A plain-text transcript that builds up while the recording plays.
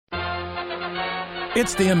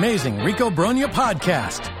It's the Amazing Rico Brogna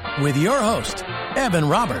podcast with your host, Evan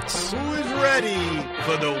Roberts. Who is ready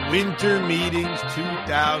for the Winter Meetings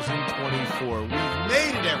 2024? We've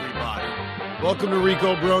made it, everybody. Welcome to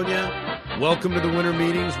Rico Brogna. Welcome to the Winter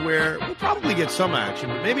Meetings, where we'll probably get some action,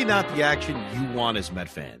 but maybe not the action you want as Met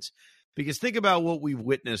fans. Because think about what we've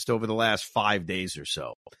witnessed over the last 5 days or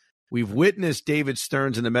so. We've witnessed David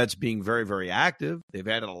Stearns and the Mets being very, very active. They've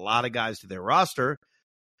added a lot of guys to their roster.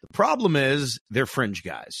 The problem is they're fringe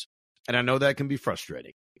guys. And I know that can be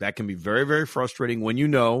frustrating. That can be very, very frustrating when you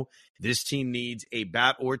know this team needs a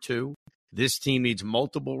bat or two. This team needs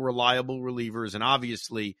multiple reliable relievers. And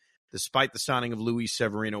obviously, despite the signing of Luis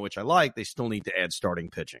Severino, which I like, they still need to add starting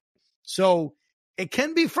pitching. So it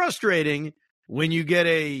can be frustrating when you get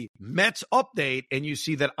a Mets update and you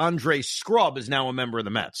see that Andre Scrub is now a member of the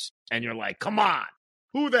Mets. And you're like, come on,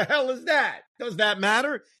 who the hell is that? Does that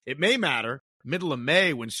matter? It may matter. Middle of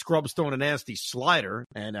May when Scrub's throwing a nasty slider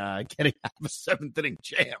and getting out of a seventh inning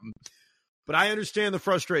jam. But I understand the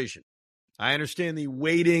frustration. I understand the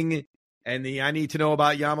waiting and the I need to know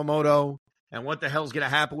about Yamamoto and what the hell's going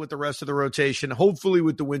to happen with the rest of the rotation. Hopefully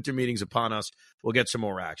with the winter meetings upon us, we'll get some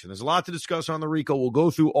more action. There's a lot to discuss on the Rico. We'll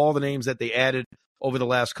go through all the names that they added over the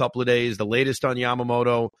last couple of days, the latest on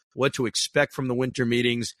Yamamoto, what to expect from the winter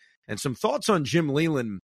meetings, and some thoughts on Jim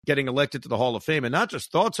Leyland getting elected to the Hall of Fame. And not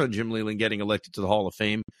just thoughts on Jim Leyland getting elected to the Hall of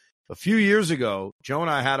Fame. A few years ago, Joe and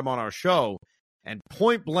I had him on our show, and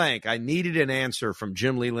point blank, I needed an answer from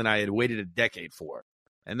Jim Leyland I had waited a decade for.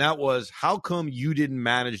 And that was, how come you didn't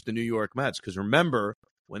manage the New York Mets? Because remember,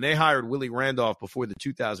 when they hired Willie Randolph before the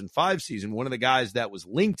 2005 season, one of the guys that was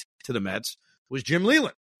linked to the Mets was Jim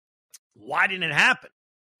Leyland. Why didn't it happen?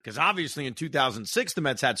 Because obviously in 2006, the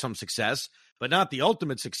Mets had some success, but not the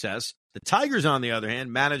ultimate success. The Tigers, on the other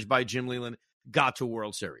hand, managed by Jim Leyland, got to a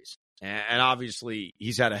World Series. And obviously,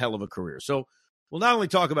 he's had a hell of a career. So we'll not only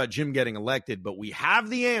talk about Jim getting elected, but we have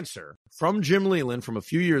the answer from Jim Leyland from a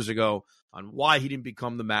few years ago on why he didn't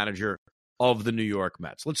become the manager of the New York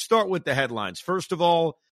Mets. Let's start with the headlines. First of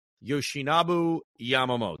all, Yoshinobu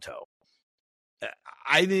Yamamoto.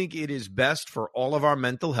 I think it is best for all of our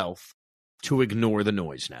mental health to ignore the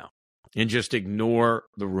noise now and just ignore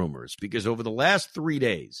the rumors, because over the last 3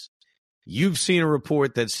 days, you've seen a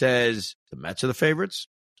report that says the Mets are the favorites.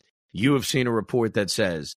 You have seen a report that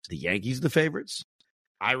says the Yankees are the favorites.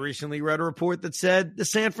 I recently read a report that said the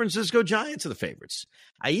San Francisco Giants are the favorites.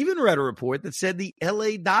 I even read a report that said the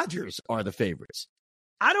LA Dodgers are the favorites.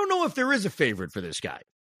 I don't know if there is a favorite for this guy.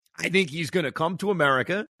 I think he's going to come to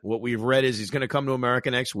America. What we've read is he's going to come to America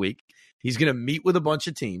next week. He's going to meet with a bunch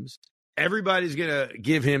of teams. Everybody's going to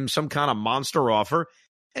give him some kind of monster offer,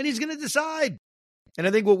 and he's going to decide. And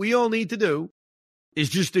I think what we all need to do is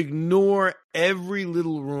just ignore every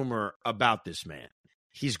little rumor about this man.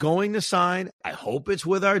 He's going to sign. I hope it's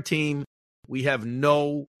with our team. We have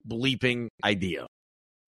no bleeping idea.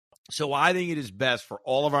 So I think it is best for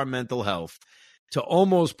all of our mental health to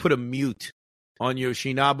almost put a mute on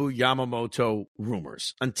Yoshinobu Yamamoto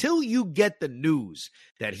rumors until you get the news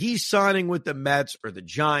that he's signing with the Mets or the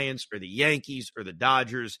Giants or the Yankees or the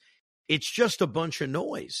Dodgers. It's just a bunch of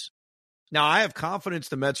noise. Now, I have confidence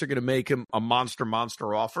the Mets are going to make him a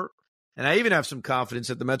monster offer, and I even have some confidence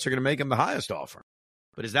that the Mets are going to make him the highest offer.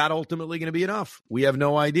 But is that ultimately going to be enough? We have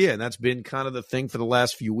no idea, and that's been kind of the thing for the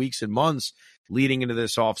last few weeks and months leading into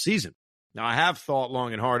this offseason. Now, I have thought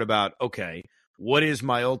long and hard about, okay, what is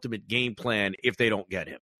my ultimate game plan if they don't get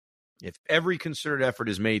him? If every concerted effort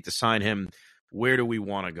is made to sign him, where do we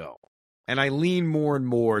want to go? And I lean more and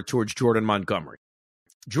more towards Jordan Montgomery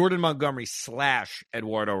 /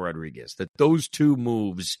 Eduardo Rodriguez, that those two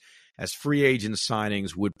moves as free agent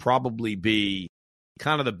signings would probably be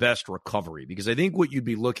kind of the best recovery, because I think what you'd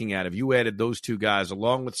be looking at if you added those two guys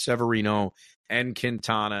along with Severino and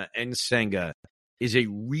Quintana and Senga is a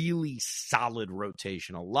really solid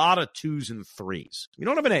rotation, a lot of 2s and 3s. You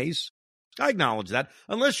don't have an ace. I acknowledge that.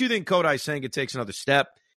 Unless you think Kodai Senga takes another step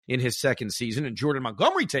in his second season and Jordan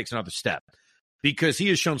Montgomery takes another step, because he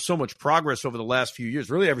has shown so much progress over the last few years,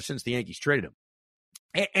 really ever since the Yankees traded him,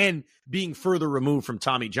 and being further removed from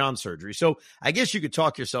Tommy John surgery. So I guess you could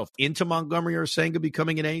talk yourself into Montgomery or Senga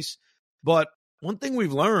becoming an ace. But one thing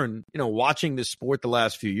we've learned, watching this sport the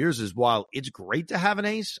last few years is while it's great to have an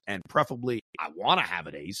ace, and preferably I want to have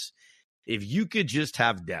an ace, if you could just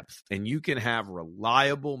have depth and you can have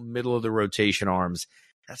reliable middle-of-the-rotation arms,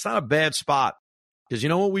 that's not a bad spot. Because you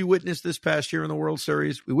know what we witnessed this past year in the World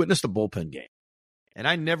Series? We witnessed a bullpen game. And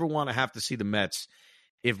I never want to have to see the Mets,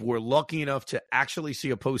 if we're lucky enough to actually see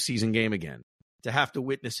a postseason game again, to have to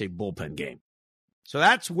witness a bullpen game. So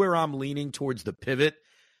that's where I'm leaning towards the pivot.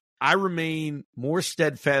 I remain more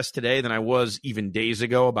steadfast today than I was even days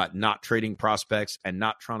ago about not trading prospects and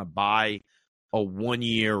not trying to buy a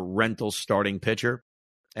 1-year rental starting pitcher.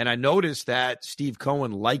 And I noticed that Steve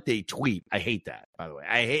Cohen liked a tweet. I hate that, by the way.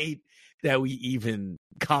 I hate that we even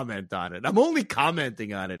comment on it. I'm only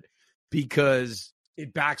commenting on it because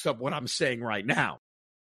it backs up what I'm saying right now,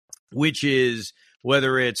 which is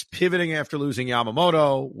whether it's pivoting after losing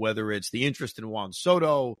Yamamoto, whether it's the interest in Juan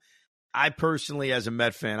Soto. I personally, as a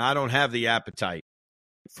Met fan, I don't have the appetite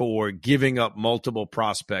for giving up multiple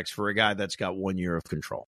prospects for a guy that's got 1 year of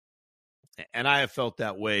control. And I have felt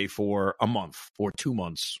that way for a month or 2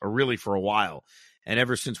 months or really for a while. And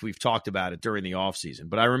ever since we've talked about it during the offseason.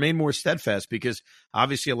 But I remain more steadfast because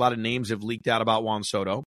obviously a lot of names have leaked out about Juan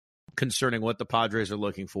Soto concerning what the Padres are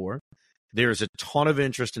looking for. There's a ton of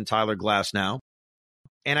interest in Tyler Glasnow.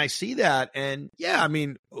 And I see that, and yeah, I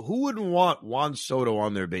mean, who wouldn't want Juan Soto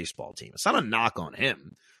on their baseball team? It's not a knock on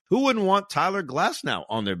him. Who wouldn't want Tyler Glasnow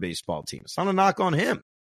on their baseball team? It's not a knock on him.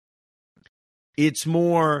 It's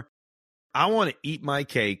more, I want to eat my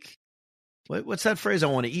cake. What's that phrase? I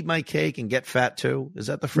want to eat my cake and get fat too? Is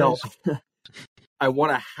that the phrase? No, I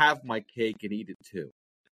want to have my cake and eat it too.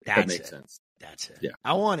 That makes sense. That's it. Yeah.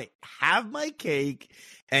 I want to have my cake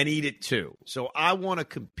and eat it too. So I want to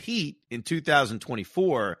compete in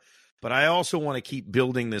 2024, but I also want to keep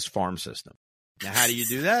building this farm system. Now, how do you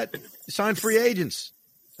do that? You sign free agents.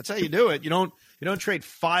 That's how you do it. You don't trade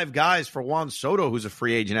 5 guys for Juan Soto, who's a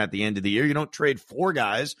free agent at the end of the year. You don't trade 4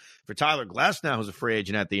 guys for Tyler Glasnow, who's a free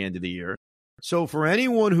agent at the end of the year. So for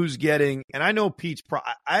anyone who's getting, and I know Pete's,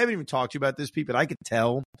 I haven't even talked to you about this, Pete, but I could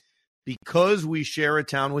tell because we share a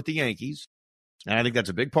town with the Yankees, and I think that's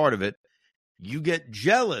a big part of it, you get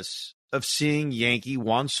jealous of seeing Yankee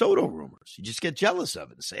Juan Soto rumors. You just get jealous of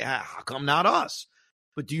it and say, how come not us?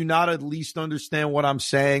 But do you not at least understand what I'm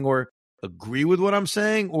saying or agree with what I'm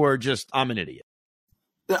saying, or just I'm an idiot?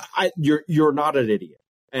 You're not an idiot.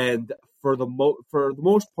 And for the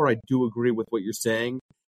most part, I do agree with what you're saying.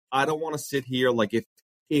 I don't want to sit here like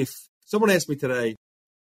if someone asked me today,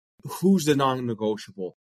 who's the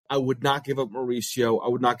non-negotiable? I would not give up Mauricio. I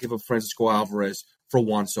would not give up Francisco Alvarez for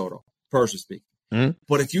Juan Soto, personally speaking. Mm-hmm.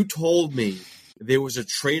 But if you told me there was a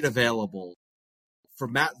trade available for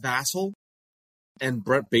Matt Vassell and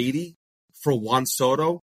Brett Beatty for Juan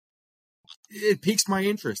Soto, it piques my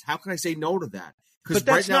interest. How can I say no to that? But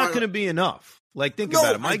that's not going to be enough. Like, think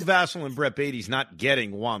about it. Mike Vassell and Brett Beatty's not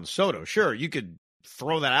getting Juan Soto. Sure, you could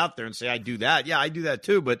throw that out there and say, I do that. Yeah, I do that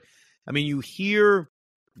too. But, I mean, you hear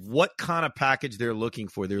what kind of package they're looking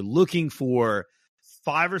for. They're looking for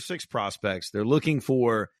 5 or 6 prospects. They're looking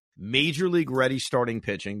for major league ready starting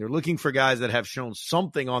pitching. They're looking for guys that have shown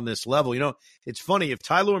something on this level. You know, it's funny, if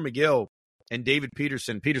Tyler McGill and David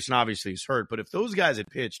Peterson obviously is hurt, but if those guys had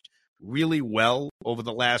pitched really well over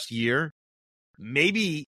the last year,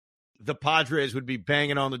 maybe the Padres would be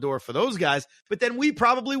banging on the door for those guys, but then we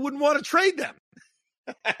probably wouldn't want to trade them,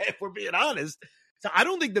 if we're being honest. So I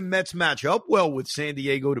don't think the Mets match up well with San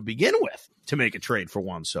Diego to begin with to make a trade for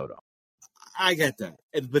Juan Soto. I get that.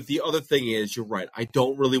 But the other thing is, you're right. I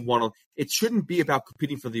don't really want to – it shouldn't be about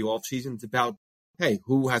competing for the offseason. It's about, hey,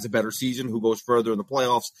 who has a better season, who goes further in the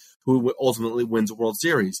playoffs, who ultimately wins a World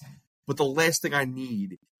Series. But the last thing I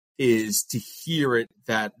need is to hear it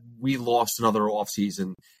that we lost another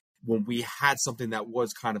offseason when we had something that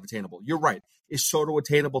was kind of attainable. You're right. Is Soto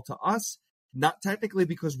attainable to us? Not technically,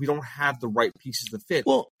 because we don't have the right pieces to fit,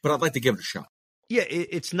 but I'd like to give it a shot. Yeah,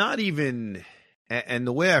 it's not even – and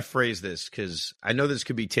the way I phrase this, because I know this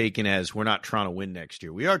could be taken as we're not trying to win next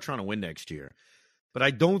year. We are trying to win next year. But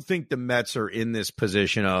I don't think the Mets are in this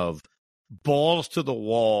position of balls to the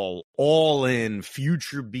wall, all in,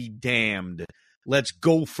 future be damned. Let's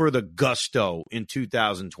go for the gusto in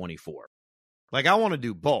 2024. Like, I want to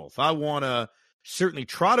do both. I want to certainly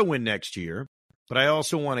try to win next year, but I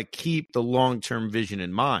also want to keep the long-term vision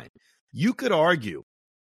in mind. You could argue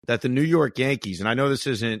that the New York Yankees, and I know this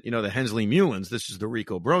isn't, the Hensley Mulans, this is the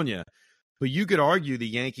Rico Brogna, but you could argue the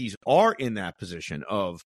Yankees are in that position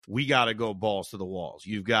of, we got to go balls to the walls.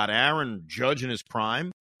 You've got Aaron Judge in his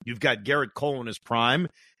prime. You've got Garrett Cole in his prime,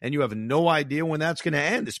 and you have no idea when that's going to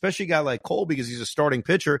end, especially a guy like Cole, because he's a starting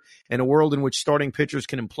pitcher in a world in which starting pitchers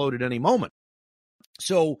can implode at any moment.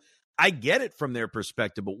 So I get it from their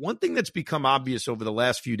perspective, but one thing that's become obvious over the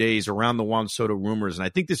last few days around the Juan Soto rumors, and I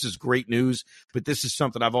think this is great news, but this is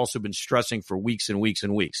something I've also been stressing for weeks and weeks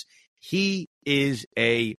and weeks. He is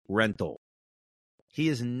a rental. He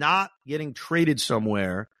is not getting traded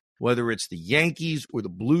somewhere, whether it's the Yankees or the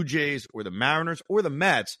Blue Jays or the Mariners or the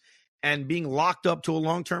Mets, and being locked up to a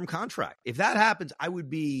long-term contract. If that happens, I would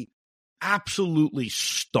be absolutely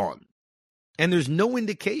stunned. And there's no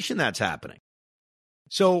indication that's happening.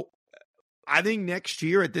 So I think next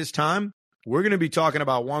year at this time, we're going to be talking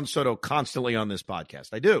about Juan Soto constantly on this podcast.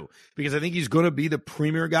 I do, because I think he's going to be the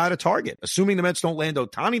premier guy to target. Assuming the Mets don't land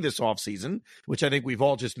Ohtani this offseason, which I think we've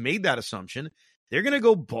all just made that assumption, they're going to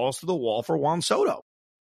go balls to the wall for Juan Soto.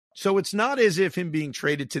 So it's not as if him being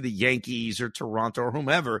traded to the Yankees or Toronto or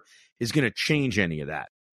whomever is going to change any of that.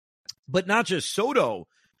 But not just Soto,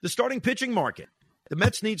 the starting pitching market. The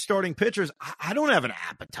Mets need starting pitchers. I don't have an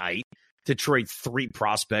appetite to trade 3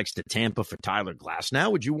 prospects to Tampa for Tyler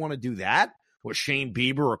Glasnow. Would you want to do that? Or Shane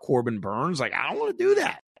Bieber or Corbin Burns? Like, I don't want to do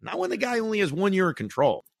that. Not when the guy only has 1 year of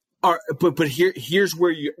control. All right, but here's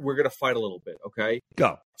where we're going to fight a little bit, okay?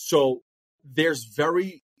 Go. So there's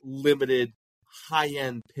very limited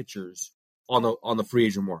high-end pitchers on the free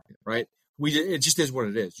agent market, right? It just is what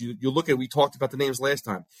it is. You look at, we talked about the names last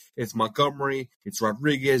time. It's Montgomery, it's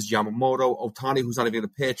Rodriguez, Yamamoto, Ohtani, who's not even going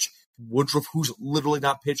to pitch, Woodruff, who's literally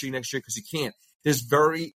not pitching next year because he can't. There's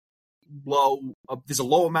a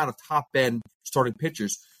low amount of top-end starting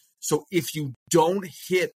pitchers. So if you don't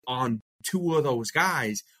hit on 2 of those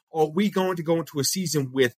guys, are we going to go into a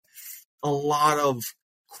season with a lot of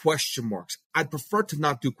question marks? I'd prefer to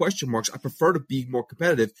not do question marks. I prefer to be more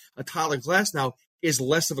competitive. A Tyler Glasnow is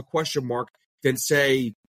less of a question mark than,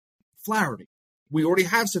 say, Flaherty. We already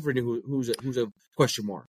have Severino, who's a question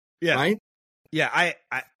mark. Yeah. Right? Yeah,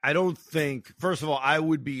 I don't think, first of all,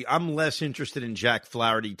 I'm less interested in Jack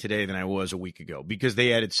Flaherty today than I was a week ago because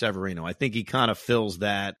they added Severino. I think he kind of fills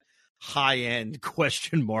that high-end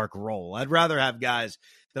question mark role. I'd rather have guys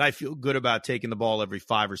that I feel good about taking the ball every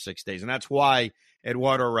 5 or 6 days. And that's why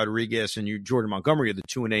Eduardo Rodriguez and Jordan Montgomery are the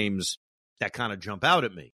 2 names that kind of jump out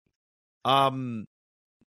at me.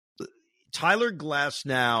 Tyler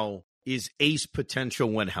Glasnow is ace potential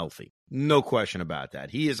when healthy. No question about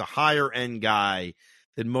that. He is a higher-end guy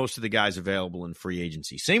than most of the guys available in free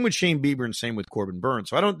agency. Same with Shane Bieber and same with Corbin Burns.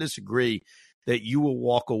 So I don't disagree that you will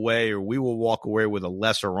walk away or we will walk away with a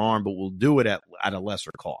lesser arm, but we'll do it at a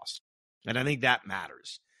lesser cost. And I think that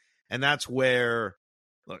matters. And that's where,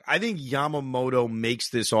 look, I think Yamamoto makes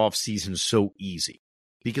this offseason so easy.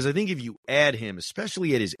 Because I think if you add him,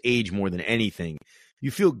 especially at his age more than anything,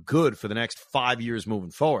 you feel good for the next 5 years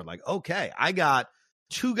moving forward. Like, okay, I got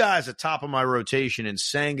 2 guys at top of my rotation in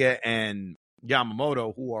Senga and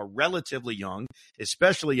Yamamoto who are relatively young,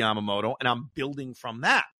 especially Yamamoto, and I'm building from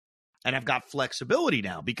that. And I've got flexibility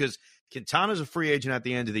now because Quintana's a free agent at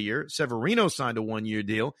the end of the year. Severino signed a 1-year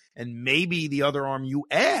deal, and maybe the other arm you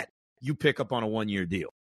add, you pick up on a 1-year deal.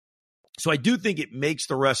 So I do think it makes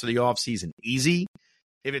the rest of the offseason easy.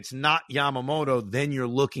 If it's not Yamamoto, then you're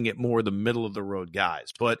looking at more of the middle-of-the-road guys.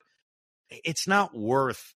 But it's not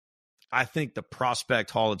worth, I think, the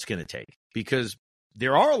prospect haul it's going to take because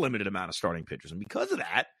there are a limited amount of starting pitchers. And because of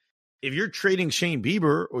that, if you're trading Shane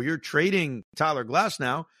Bieber or you're trading Tyler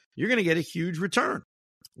Glasnow, you're going to get a huge return.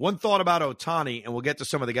 One thought about Ohtani, and we'll get to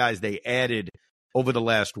some of the guys they added over the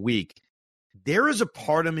last week. There is a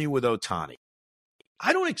part of me with Ohtani.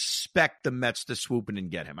 I don't expect the Mets to swoop in and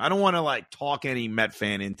get him. I don't want to talk any Met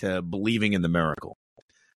fan into believing in the miracle.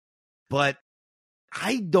 But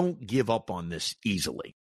I don't give up on this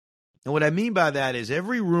easily. And what I mean by that is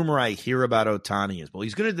every rumor I hear about Ohtani is, well,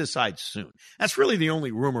 he's going to decide soon. That's really the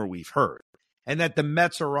only rumor we've heard. And that the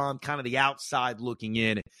Mets are on kind of the outside looking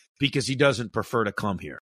in because he doesn't prefer to come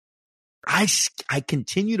here. I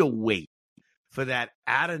continue to wait for that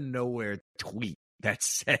out of nowhere tweet that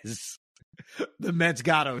says the Mets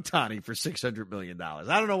got Ohtani for $600 million.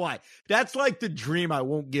 I don't know why. That's like the dream I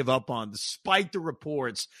won't give up on, despite the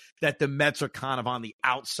reports that the Mets are kind of on the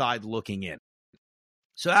outside looking in.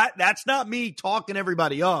 So that's not me talking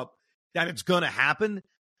everybody up that it's going to happen.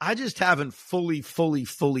 I just haven't fully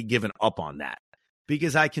given up on that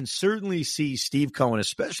because I can certainly see Steve Cohen,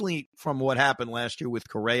 especially from what happened last year with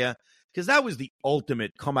Correa, because that was the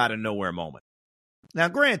ultimate come out of nowhere moment. Now,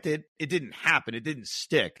 granted, it didn't happen. It didn't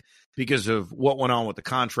stick because of what went on with the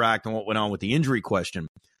contract and what went on with the injury question.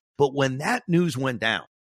 But when that news went down,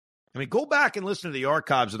 I mean, go back and listen to the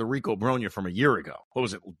archives of the Rico Brogna from a year ago. What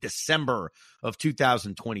was it? December of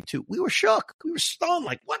 2022. We were shook. We were stunned.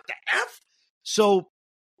 Like, what the F? So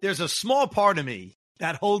there's a small part of me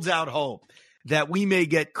that holds out hope that we may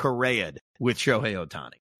get Correa'd with Shohei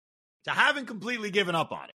Ohtani. So I haven't completely given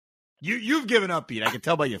up on it. You've given up, Pete. I can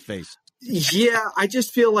tell by your face. Yeah, I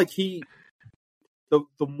just feel like the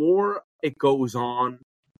more it goes on,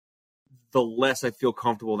 the less I feel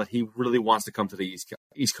comfortable that he really wants to come to the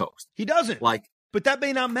East Coast. He doesn't. But that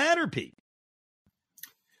may not matter, Pete.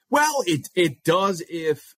 Well, it does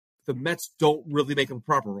if the Mets don't really make him a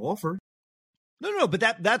proper offer. No, but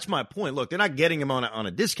that's my point. Look, they're not getting him on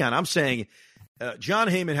a discount. I'm saying John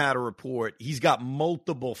Heyman had a report. He's got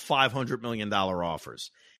multiple $500 million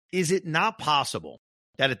offers. Is it not possible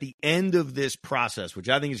that at the end of this process, which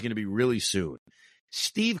I think is going to be really soon,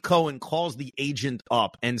 Steve Cohen calls the agent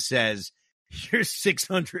up and says, here's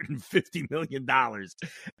 $650 million.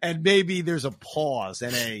 And maybe there's a pause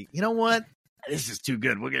and you know what? This is too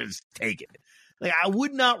good. We're going to just take it. Like, I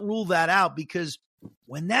would not rule that out, because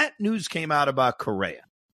when that news came out about Correa,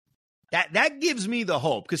 that gives me the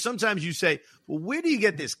hope, because sometimes you say, well, where do you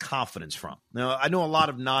get this confidence from? Now, I know a lot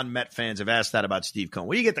of non-Met fans have asked that about Steve Cohen.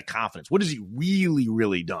 Where do you get the confidence? What has he really,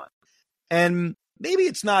 really done? And maybe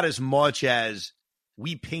it's not as much as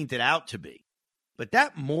we paint it out to be, but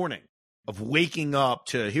that morning of waking up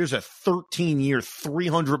to, here's a 13-year,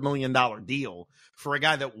 $300 million deal for a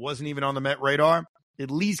guy that wasn't even on the Met radar,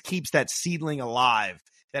 at least keeps that seedling alive,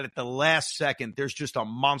 that at the last second, there's just a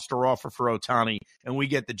monster offer for Ohtani, and we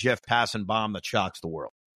get the Jeff Passan bomb that shocks the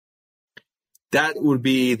world. That would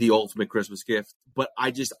be the ultimate Christmas gift. But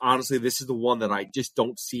I just, honestly, this is the one that I just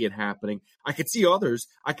don't see it happening. I could see others.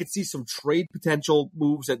 I could see some trade potential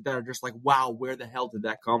moves that are just like, wow, where the hell did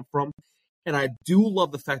that come from? And I do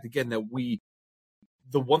love the fact, again, that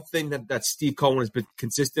the one thing that Steve Cohen has been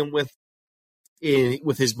consistent with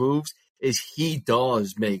his moves is he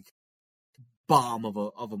does make bomb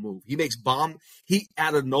of a move. He makes he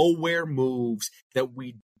out of nowhere moves that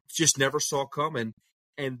we just never saw coming,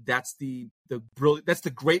 and that's the brilliant. That's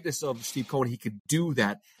the greatness of Steve Cohen. He could do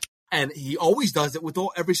that, and he always does it with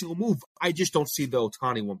every single move. I just don't see the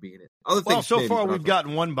Ohtani one being it. Well, so far we've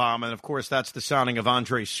gotten one bomb, and of course that's the signing of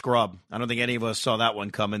Andre Scrub. I don't think any of us saw that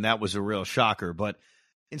one coming. That was a real shocker. But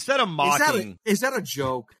instead of mocking, is that a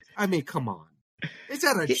joke? I mean, come on. Is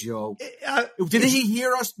that a joke? Did he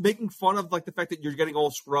hear us making fun of like the fact that you're getting all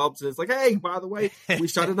scrubs? And it's like, hey, by the way, we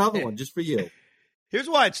shot another one just for you. Here's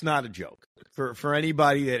why it's not a joke. For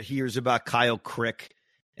anybody that hears about Kyle Crick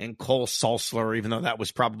and Cole Sulsler, even though that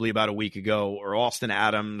was probably about a week ago, or Austin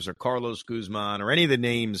Adams or Carlos Guzman or any of the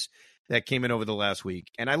names that came in over the last week,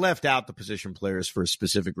 and I left out the position players for a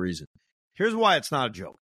specific reason. Here's why it's not a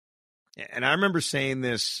joke. And I remember saying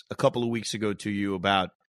this a couple of weeks ago to you about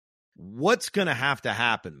what's going to have to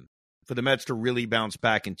happen for the Mets to really bounce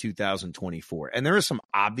back in 2024. And there are some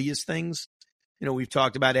obvious things. You know, we've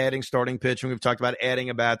talked about adding starting pitching. We've talked about adding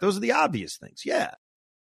a bat. Those are the obvious things. Yeah.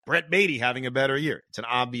 Brett Beatty having a better year. It's an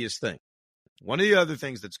obvious thing. One of the other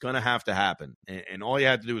things that's going to have to happen, and all you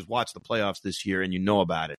have to do is watch the playoffs this year and you know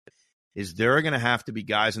about it, is there are going to have to be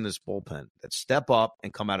guys in this bullpen that step up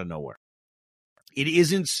and come out of nowhere. It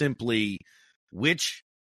isn't simply which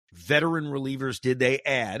veteran relievers did they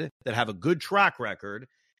add that have a good track record,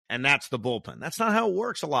 and that's the bullpen. That's not how it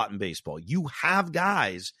works a lot in baseball. You have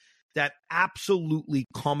guys that absolutely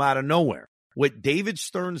come out of nowhere. What David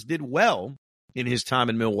Stearns did well in his time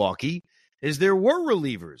in Milwaukee is there were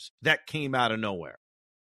relievers that came out of nowhere.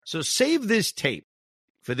 So save this tape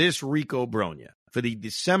for this Rico Brogna, for the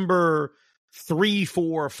December 3,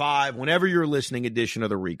 4, 5, whenever you're listening edition of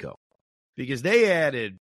the Rico, because they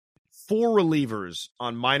added 4 relievers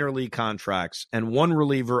on minor league contracts and 1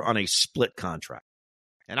 reliever on a split contract.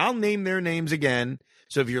 And I'll name their names again.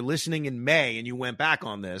 So if you're listening in May and you went back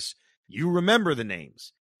on this, you remember the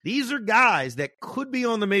names. These are guys that could be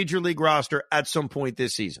on the major league roster at some point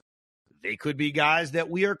this season. They could be guys that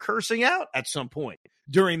we are cursing out at some point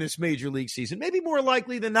during this major league season, maybe more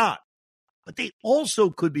likely than not. But they also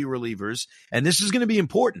could be relievers, and this is going to be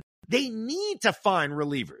important. They need to find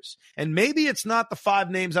relievers. And maybe it's not the 5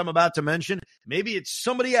 names I'm about to mention. Maybe it's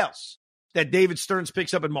somebody else that David Stearns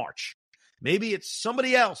picks up in March. Maybe it's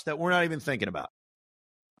somebody else that we're not even thinking about.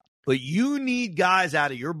 But you need guys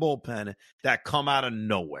out of your bullpen that come out of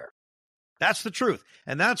nowhere. That's the truth.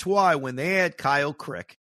 And that's why when they add Kyle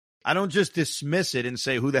Crick, I don't just dismiss it and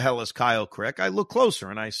say, who the hell is Kyle Crick? I look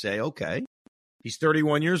closer and I say, okay, he's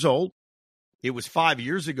 31 years old. It was 5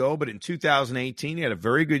 years ago, but in 2018, he had a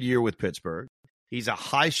very good year with Pittsburgh. He's a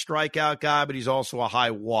high strikeout guy, but he's also a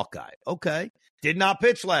high walk guy. Okay. Did not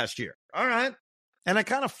pitch last year. All right. And I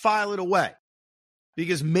kind of file it away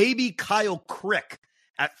because maybe Kyle Crick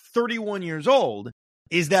at 31 years old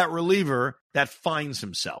is that reliever that finds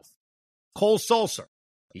himself. Cole Sulser,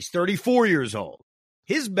 he's 34 years old.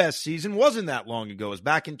 His best season wasn't that long ago. It was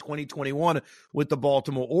back in 2021 with the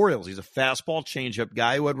Baltimore Orioles. He's a fastball changeup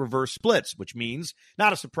guy who had reverse splits, which means,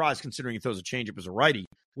 not a surprise considering he throws a changeup as a righty,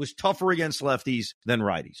 was tougher against lefties than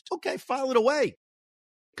righties. Okay, file it away.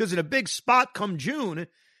 Because in a big spot come June,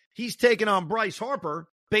 he's taking on Bryce Harper,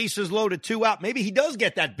 bases loaded, 2 out. Maybe he does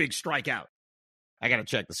get that big strikeout. I got to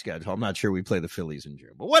check the schedule. I'm not sure we play the Phillies in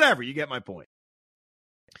June. But whatever, you get my point.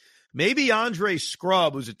 Maybe Andre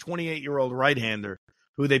Scrub, who's a 28-year-old right-hander,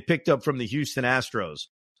 who they picked up from the Houston Astros,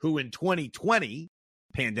 who in 2020,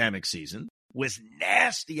 pandemic season, was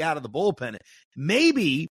nasty out of the bullpen.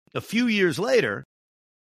 Maybe a few years later,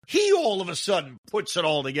 he all of a sudden puts it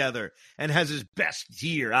all together and has his best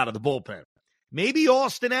year out of the bullpen. Maybe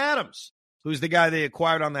Austin Adams, who's the guy they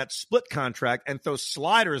acquired on that split contract and throws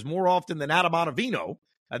sliders more often than Adam Ottavino.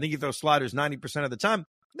 I think he throws sliders 90% of the time.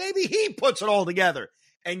 Maybe he puts it all together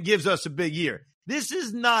and gives us a big year. This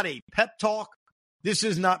is not a pep talk. This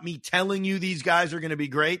is not me telling you these guys are going to be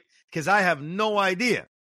great, because I have no idea.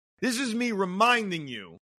 This is me reminding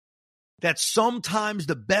you that sometimes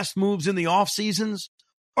the best moves in the off seasons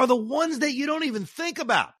are the ones that you don't even think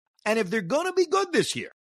about. And if they're going to be good this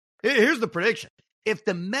year, here's the prediction. If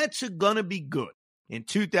the Mets are going to be good in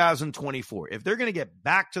 2024, if they're going to get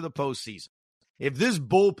back to the postseason, if this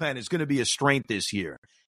bullpen is going to be a strength this year,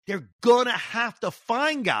 they're going to have to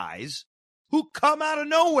find guys who come out of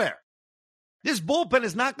nowhere. This bullpen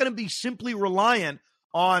is not going to be simply reliant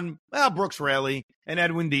on Brooks Raley and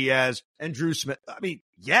Edwin Diaz and Drew Smith. I mean,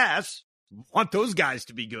 yes, want those guys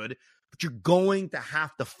to be good, but you're going to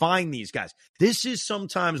have to find these guys. This is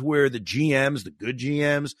sometimes where the GMs,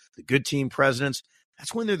 the good team presidents,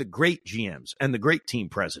 that's when they're the great GMs and the great team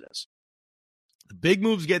presidents. The big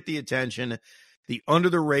moves get the attention. The under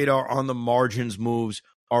the radar, on the margins moves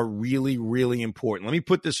are really, really important. Let me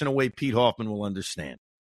put this in a way Pete Hoffman will understand.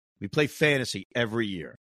 We play fantasy every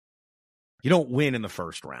year. You don't win in the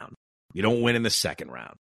first round. You don't win in the second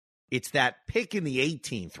round. It's that pick in the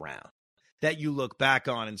 18th round that you look back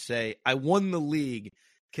on and say, I won the league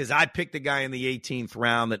because I picked a guy in the 18th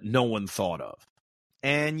round that no one thought of.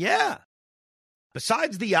 And yeah,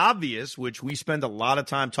 besides the obvious, which we spend a lot of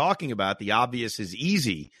time talking about, the obvious is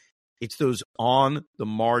easy. It's those on the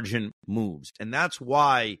margin moves. And that's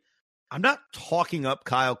why I'm not talking up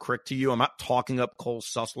Kyle Crick to you. I'm not talking up Cole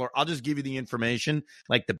Sussler. I'll just give you the information,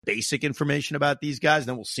 like the basic information about these guys.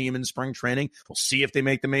 Then we'll see them in spring training. We'll see if they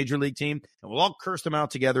make the major league team. And we'll all curse them out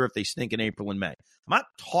together if they stink in April and May. I'm not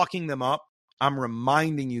talking them up. I'm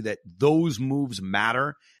reminding you that those moves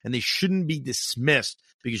matter, and they shouldn't be dismissed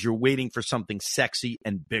because you're waiting for something sexy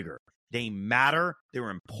and bigger. They matter. They're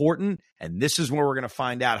important. And this is where we're going to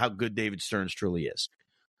find out how good David Stearns truly is.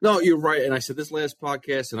 No, you're right. And I said this last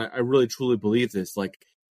podcast, and I really, truly believe this. Like,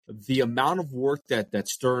 the amount of work that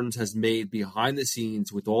Stearns has made behind the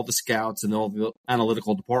scenes with all the scouts and all the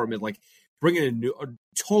analytical department, like bringing a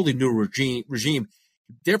totally new regime,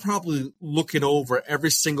 they're probably looking over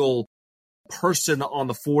every single person on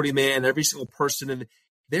the 40-man, every single person. And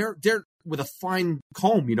they're with a fine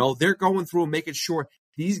comb, they're going through and making sure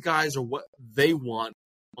these guys are what they want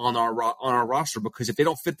on our roster, because if they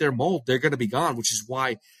don't fit their mold, they're going to be gone, which is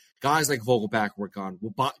why guys like Vogelbach were gone.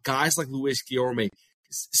 Guys like Luis Guillorme,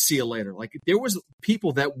 see you later. Like, there was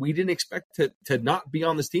people that we didn't expect to not be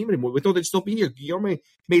on this team anymore. We thought they'd still be here. Guillorme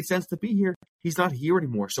made sense to be here. He's not here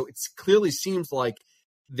anymore. So it clearly seems like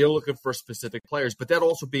they're looking for specific players. But that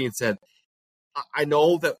also being said, I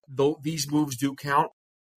know that these moves do count,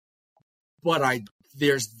 but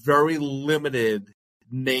there's very limited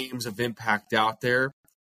names of impact out there.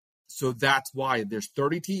 So that's why there's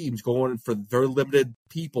 30 teams going for very limited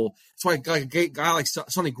people. That's why a guy like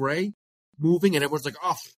Sonny Gray moving, and everyone's like,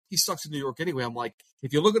 oh, he sucks in New York anyway. I'm like,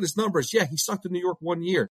 if you look at his numbers, yeah, he sucked in New York 1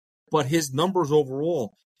 year. But his numbers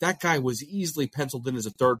overall, that guy was easily penciled in as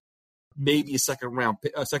a third, maybe a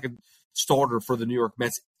second starter for the New York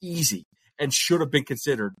Mets, easy, and should have been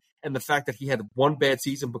considered. And the fact that he had one bad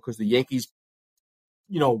season because the Yankees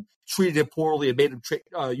treated him poorly and made him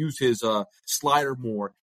use his slider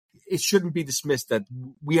more, it shouldn't be dismissed that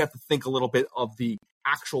we have to think a little bit of the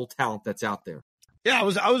actual talent that's out there. Yeah,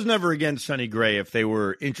 I was never against Sonny Gray if they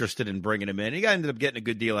were interested in bringing him in. He ended up getting a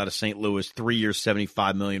good deal out of St. Louis, 3 years,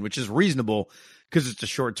 $75 million, which is reasonable because it's a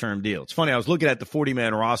short-term deal. It's funny, I was looking at the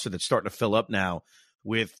 40-man roster that's starting to fill up now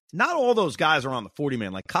with not all those guys are on the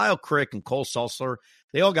 40-man. Like Kyle Crick and Cole Sussler,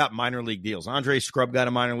 they all got minor league deals. Andre Scrub got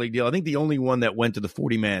a minor league deal. I think the only one that went to the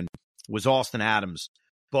 40-man was Austin Adams.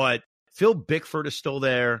 But Phil Bickford is still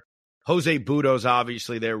there. Jose Budo's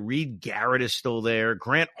obviously there. Reed Garrett is still there.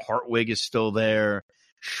 Grant Hartwig is still there.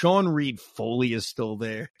 Sean Reed Foley is still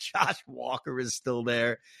there. Josh Walker is still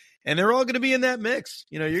there. And they're all going to be in that mix.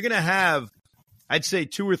 You're going to have, I'd say,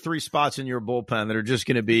 2 or 3 spots in your bullpen that are just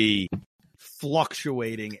going to be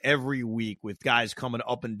fluctuating every week with guys coming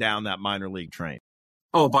up and down that minor league train.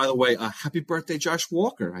 Oh, by the way, happy birthday, Josh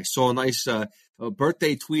Walker. I saw a nice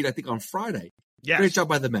birthday tweet, I think, on Friday. Yes. Great job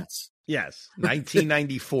by the Mets. Yes.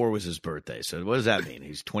 1994 was his birthday. So what does that mean?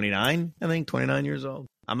 He's 29, I think, 29 years old.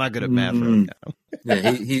 I'm not good at math right now.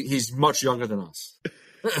 Yeah, he's much younger than us.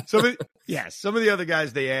 Some of the other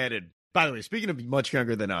guys they added By the way, speaking of much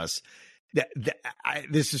younger than us,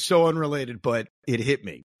 this is so unrelated, but it hit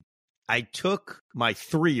me. I took my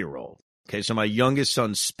 3-year-old, okay, so my youngest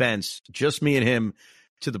son, Spence, just me and him,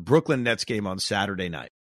 to the Brooklyn Nets game on Saturday night.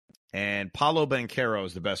 And Paolo Banchero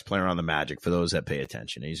is the best player on the Magic, for those that pay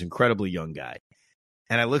attention. He's an incredibly young guy.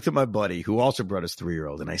 And I looked at my buddy, who also brought his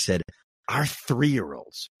 3-year-old, and I said, our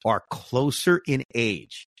 3-year-olds are closer in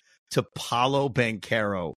age to Paolo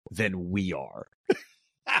Banchero than we are.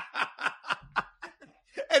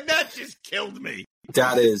 And that just killed me.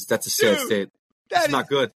 That's a sad state. That's not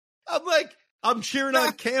good. I'm like, I'm cheering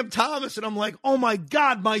on Cam Thomas, and I'm like, oh my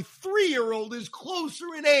God, my 3-year-old is closer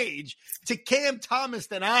in age to Cam Thomas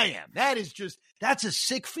than I am. That's a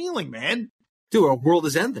sick feeling, man. Dude, our world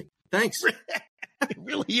is ending. Thanks. It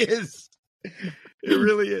really is. It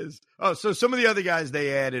really is. Oh, so some of the other guys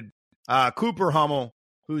they added, Cooper Hummel,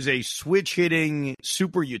 who's a switch-hitting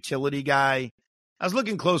super utility guy. I was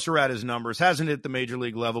looking closer at his numbers. Hasn't hit the major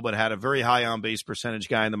league level, but had a very high on-base percentage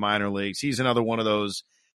guy in the minor leagues. He's another one of those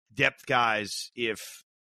depth guys. If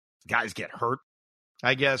guys get hurt,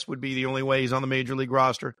 I guess, would be the only way he's on the major league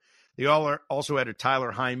roster. They also added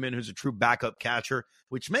Tyler Heineman, who's a true backup catcher,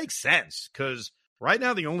 which makes sense because right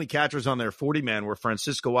now the only catchers on their 40-man were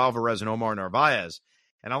Francisco Alvarez and Omar Narvaez.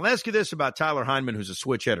 And I'll ask you this about Tyler Heineman, who's a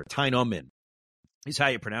switch hitter. Tynomin is how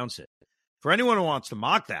you pronounce it. For anyone who wants to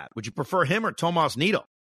mock that, would you prefer him or Tomas Nido?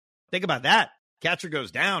 Think about that. Catcher goes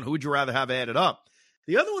down. Who would you rather have added up?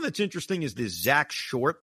 The other one that's interesting is this Zach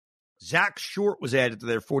Short. Zach Short was added to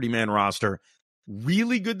their 40-man roster.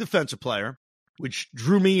 Really good defensive player, which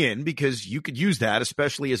drew me in because you could use that,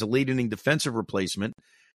 especially as a late-inning defensive replacement,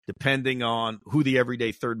 depending on who the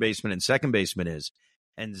everyday third baseman and second baseman is.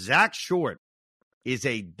 And Zach Short is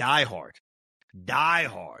a diehard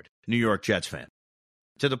New York Jets fan,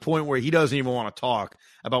 to the point where he doesn't even want to talk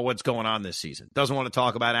about what's going on this season. Doesn't want to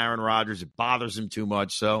talk about Aaron Rodgers. It bothers him too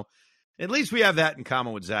much. So at least we have that in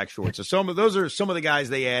common with Zach Short. So those are some of the guys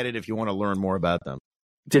they added if you want to learn more about them.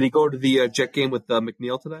 Did he go to the Jet game with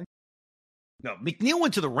McNeil today? No, McNeil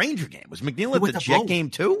went to the Ranger game. Was McNeil at the Jet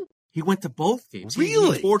game too? He went to both games.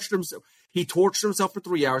 Really? He tortured himself for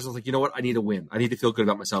 3 hours. I was like, you know what? I need to win. I need to feel good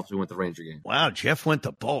about myself. So we went to the Ranger game. Wow, Jeff went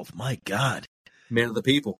to both. My God. Man of the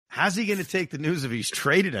people. How's he going to take the news if he's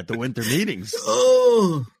traded at the winter meetings?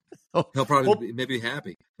 Oh, he'll probably maybe be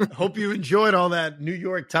happy. Hope you enjoyed all that New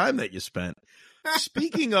York time that you spent.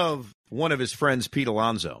 Speaking of one of his friends, Pete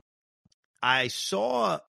Alonso, I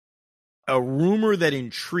saw a rumor that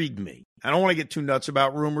intrigued me. I don't want to get too nuts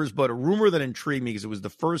about rumors, but a rumor that intrigued me because it was the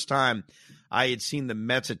first time I had seen the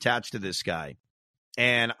Mets attached to this guy.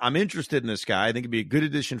 And I'm interested in this guy. I think it'd be a good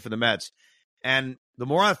addition for the Mets. And the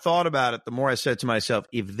more I thought about it, the more I said to myself,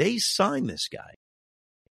 if they sign this guy,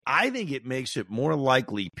 I think it makes it more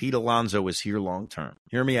likely Pete Alonso is here long term.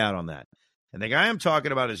 Hear me out on that. And the guy I'm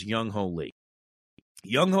talking about is Young-Ho Lee.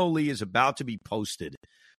 Young-Ho Lee is about to be posted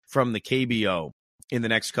from the KBO in the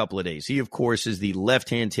next couple of days. He, of course, is the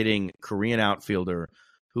left-hand hitting Korean outfielder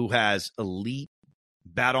who has elite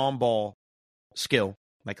bat-on-ball skill,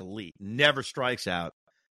 like elite, never strikes out.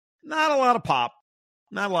 Not a lot of pop.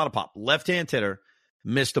 Left-hand hitter.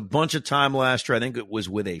 Missed a bunch of time last year. I think it was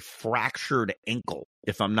with a fractured ankle,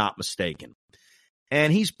 if I'm not mistaken.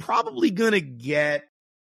 And he's probably going to get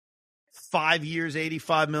 5 years,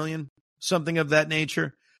 $85 million, something of that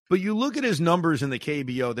nature. But you look at his numbers in the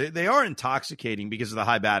KBO, they are intoxicating because of the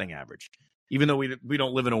high batting average, even though we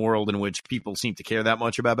don't live in a world in which people seem to care that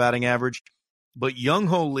much about batting average. But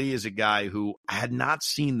Young-Ho Lee is a guy who I had not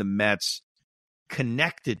seen the Mets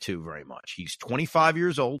connected to very much. He's 25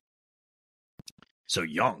 years old. So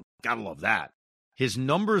young. Gotta love that. His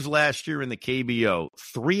numbers last year in the KBO,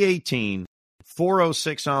 318,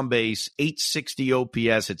 406 on base, 860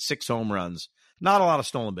 OPS at 6 home runs. Not a lot of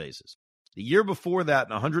stolen bases. The year before that,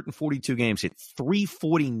 in 142 games, hit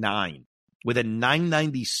 349 with a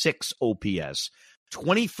 996 OPS,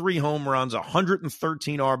 23 home runs,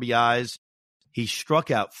 113 RBIs. He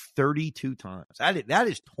struck out 32 times. That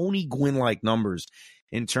is Tony Gwynn-like numbers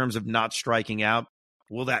in terms of not striking out.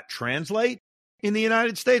 Will that translate in the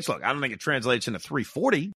United States? Look, I don't think it translates into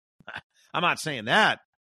 340. I'm not saying that.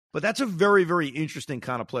 But that's a very, very interesting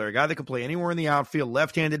kind of player. A guy that can play anywhere in the outfield,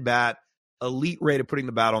 left-handed bat, elite rate of putting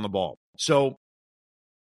the bat on the ball. So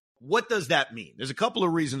what does that mean? There's a couple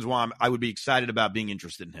of reasons why I would be excited about being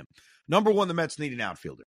interested in him. Number one, the Mets need an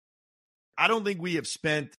outfielder. I don't think we have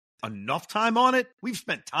spent enough time on it. We've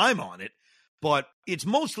spent time on it, but it's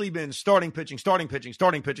mostly been starting pitching.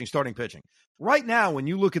 Right now, when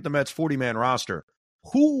you look at the Mets 40-man roster,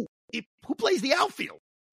 who plays the outfield?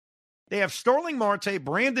 They have Starling Marte,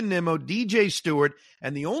 Brandon Nimmo, DJ Stewart,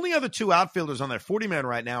 and the only other two outfielders on that 40-man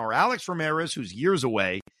right now are Alex Ramirez, who's years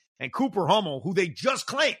away, and Cooper Hummel, who they just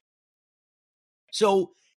claimed.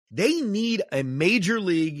 So they need a major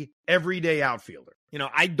league everyday outfielder.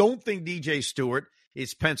 I don't think DJ Stewart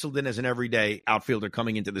is penciled in as an everyday outfielder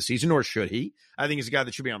coming into the season, nor should he. I think he's a guy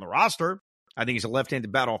that should be on the roster. I think he's a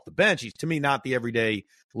left-handed bat off the bench. He's, to me, not the everyday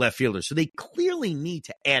left fielder. So they clearly need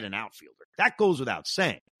to add an outfielder. That goes without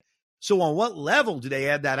saying. So on what level do they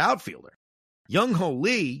add that outfielder? Young-Ho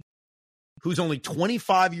Lee, who's only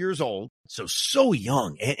 25 years old, so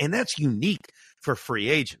young, and that's unique for free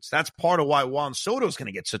agents. That's part of why Juan Soto is going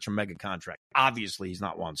to get such a mega contract. Obviously, he's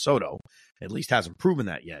not Juan Soto. At least hasn't proven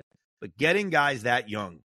that yet. But getting guys that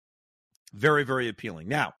young, very, very appealing.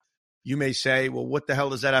 Now, you may say, well, what the hell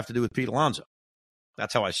does that have to do with Pete Alonso?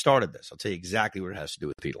 That's how I started this. I'll tell you exactly what it has to do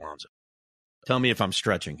with Pete Alonso. Tell me if I'm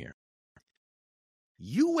stretching here.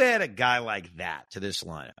 You add a guy like that to this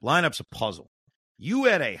lineup. Lineup's a puzzle. You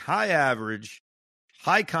add a high average,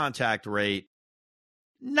 high contact rate,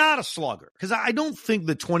 not a slugger. Because I don't think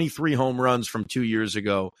the 23 home runs from 2 years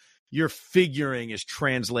ago you're figuring is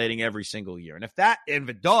translating every single year. And if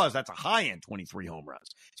it does, that's a high-end 23 home runs.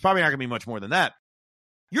 It's probably not going to be much more than that.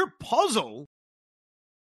 Your puzzle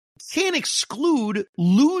can't exclude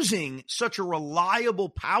losing such a reliable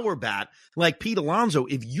power bat like Pete Alonso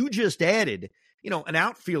if you just added, an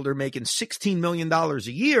outfielder making $16 million a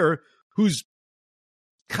year whose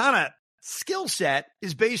kind of skill set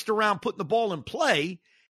is based around putting the ball in play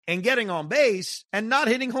and getting on base and not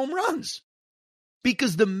hitting home runs.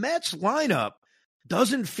 Because the Mets lineup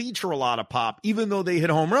doesn't feature a lot of pop, even though they hit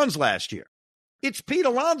home runs last year. It's Pete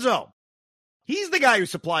Alonso. He's the guy who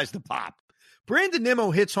supplies the pop. Brandon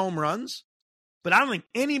Nimmo hits home runs, but I don't think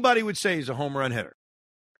anybody would say he's a home run hitter.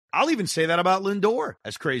 I'll even say that about Lindor,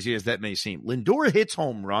 as crazy as that may seem. Lindor hits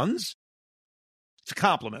home runs. It's a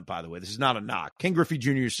compliment, by the way. This is not a knock. Ken Griffey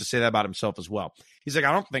Jr. used to say that about himself as well. He's like,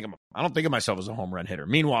 I don't think of myself as a home run hitter.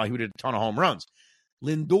 Meanwhile, he did a ton of home runs.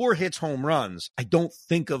 Lindor hits home runs. I don't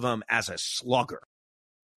think of him as a slugger.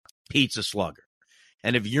 Pete's a slugger.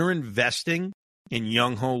 And if you're investing in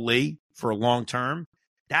Young-Ho Lee for a long term,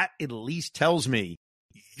 that at least tells me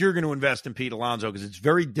you're going to invest in Pete Alonso because it's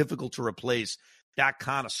very difficult to replace that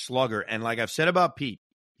kind of slugger. And like I've said about Pete,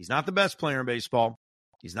 he's not the best player in baseball.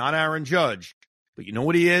 He's not Aaron Judge. But you know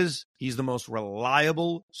what he is? He's the most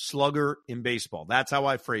reliable slugger in baseball. That's how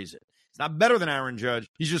I phrase it. He's not better than Aaron Judge.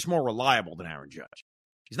 He's just more reliable than Aaron Judge.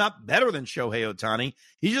 He's not better than Shohei Ohtani.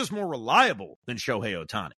 He's just more reliable than Shohei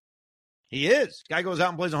Ohtani. He is. Guy goes out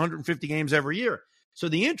and plays 150 games every year. So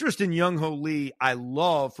the interest in Young-Ho Lee, I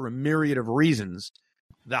love for a myriad of reasons.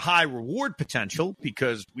 The high reward potential,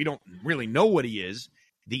 because we don't really know what he is.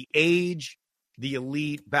 The age, the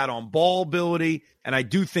elite bat on ball ability. And I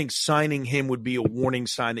do think signing him would be a warning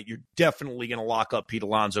sign that you're definitely going to lock up Pete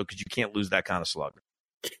Alonso because you can't lose that kind of slugger.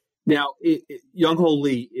 Now, Young-Ho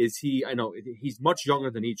Lee, I know he's much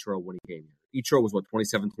younger than Ichiro when he came here. Ichiro was,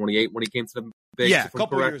 27, 28 when he came to the Bigs? Yeah, a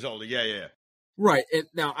couple years older. Yeah. Right. And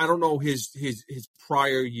now, I don't know his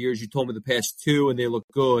prior years. You told me the past two, and they look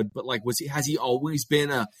good. But, has he always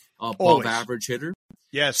been a above-average hitter?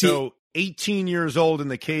 Yeah, so 18 years old in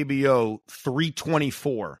the KBO,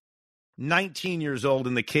 324. 19 years old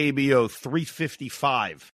in the KBO,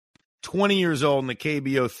 355. 20 years old in the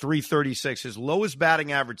KBO, 336. His lowest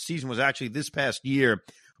batting average season was actually this past year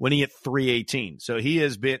when he hit 318. So he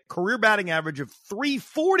has been career batting average of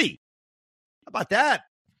 340. How about that?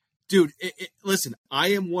 Dude, listen,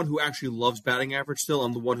 I am one who actually loves batting average still.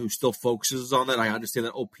 I'm the one who still focuses on that. I understand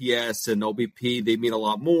that OPS and OBP, they mean a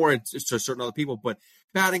lot more to certain other people. But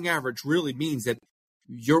batting average really means that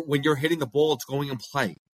when you're hitting the ball, it's going in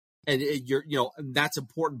play. And and that's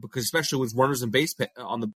important because especially with runners and base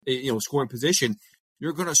on the scoring position,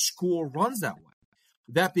 you're going to score runs that way.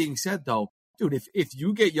 That being said, though, dude, if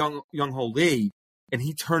you get Young-Ho Lee and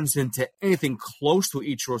he turns into anything close to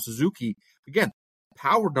Ichiro Suzuki, again,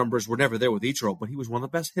 power numbers were never there with Ichiro, but he was one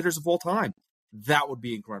of the best hitters of all time. That would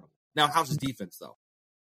be incredible. Now, how's his defense, though?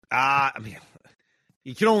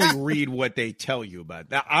 You can only read what they tell you about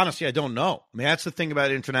that. Honestly, I don't know. That's the thing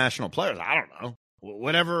about international players. I don't know.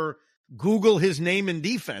 Whatever, Google his name and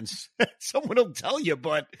defense. Someone will tell you,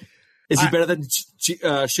 but... Is he better than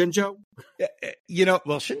Shinjo?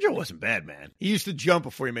 Well, Shinjo wasn't bad, man. He used to jump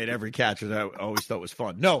before he made every catch, which I always thought was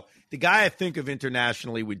fun. No, the guy I think of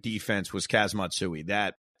internationally with defense was Kaz Matsui.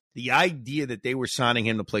 That the idea that they were signing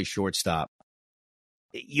him to play shortstop,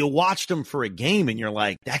 you watched him for a game and you're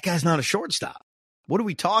like, that guy's not a shortstop. What are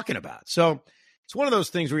we talking about? So it's one of those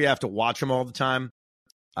things where you have to watch him all the time.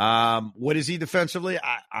 What is he defensively?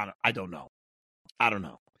 I don't know.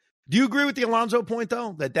 Do you agree with the Alonso point,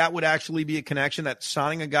 though, that would actually be a connection, that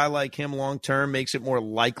signing a guy like him long-term makes it more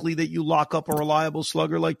likely that you lock up a reliable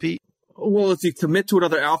slugger like Pete? Well, if you commit to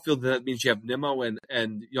another outfield, that means you have Nimmo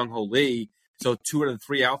and Young-Ho Lee. So 2 out of the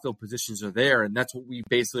 3 outfield positions are there, and that's what we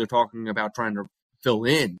basically are talking about trying to fill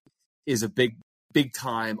in, is a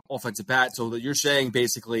big-time offensive bat. So that you're saying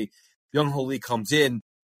basically Young-Ho Lee comes in,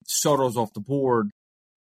 Soto's off the board,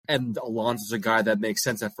 and Alonso's a guy that makes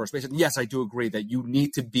sense at first base. And yes, I do agree that you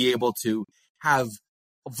need to be able to have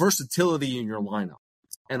versatility in your lineup.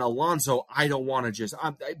 And Alonso, I don't want to just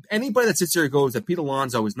anybody that sits there and goes that Pete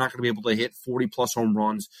Alonso is not going to be able to hit 40-plus home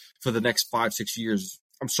runs for the next 5-6 years.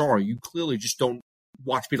 I'm sorry, you clearly just don't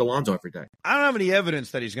watch Pete Alonso every day. I don't have any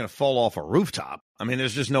evidence that he's going to fall off a rooftop. I mean,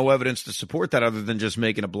 there's just no evidence to support that other than just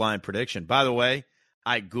making a blind prediction. By the way,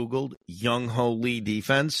 I Googled Young-Ho Lee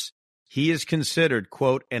defense. He is considered,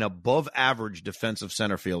 quote, an above-average defensive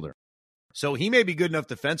center fielder. So he may be good enough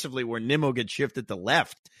defensively where Nimmo gets shifted to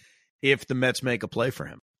left if the Mets make a play for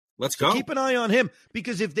him. Let's go. So keep an eye on him,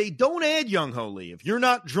 because if they don't add Young-Ho Lee, if you're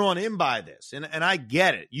not drawn in by this, and I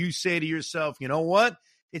get it, you say to yourself, you know what?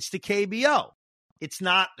 It's the KBO. It's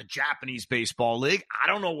not the Japanese baseball league. I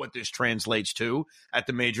don't know what this translates to at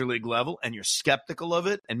the major league level, and you're skeptical of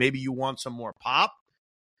it, and maybe you want some more pop.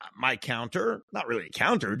 My counter, not really a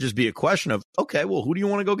counter, just be a question of, okay, well, who do you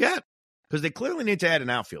want to go get? Because they clearly need to add an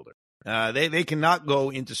outfielder. They cannot go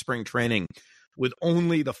into spring training with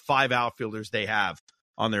only the 5 outfielders they have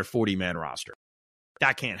on their 40-man roster.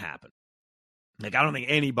 That can't happen. Like, I don't think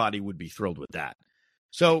anybody would be thrilled with that.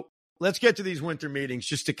 So let's get to these winter meetings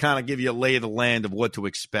just to kind of give you a lay of the land of what to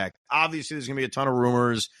expect. Obviously, there's going to be a ton of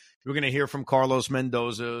rumors. You're going to hear from Carlos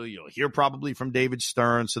Mendoza. You'll hear probably from David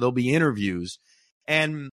Stern. So there'll be interviews.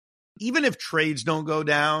 And even if trades don't go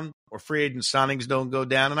down or free agent signings don't go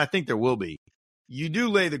down, and I think there will be, you do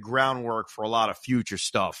lay the groundwork for a lot of future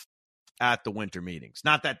stuff at the winter meetings.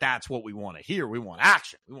 Not that that's what we want to hear. We want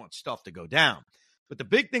action. We want stuff to go down. But the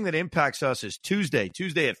big thing that impacts us is Tuesday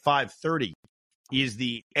at 5:30 is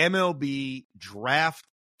the MLB Draft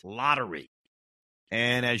Lottery.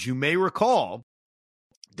 And as you may recall,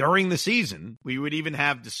 during the season, we would even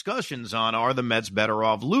have discussions on, are the Mets better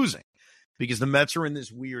off losing? Because the Mets are in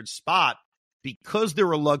this weird spot because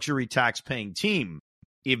they're a luxury tax-paying team.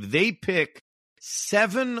 If they pick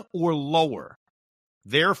 7 or lower,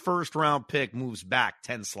 their first-round pick moves back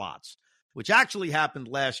 10 slots, which actually happened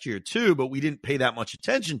last year too, but we didn't pay that much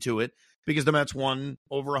attention to it because the Mets won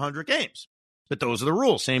over 100 games. But those are the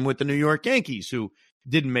rules. Same with the New York Yankees, who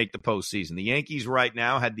didn't make the postseason. The Yankees right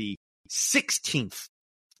now had the 16th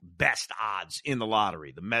best odds in the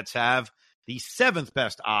lottery. The Mets have the 7th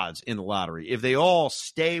best odds in the lottery. If they all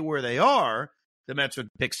stay where they are, the Mets would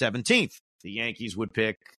pick 17th. The Yankees would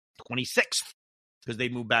pick 26th because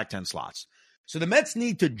they'd move back 10 slots. So the Mets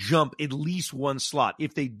need to jump at least 1 slot.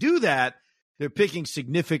 If they do that, they're picking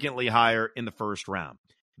significantly higher in the first round.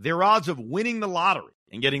 Their odds of winning the lottery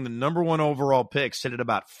and getting the number 1 overall pick sit at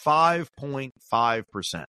about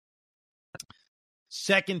 5.5%.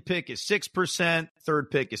 Second pick is 6%.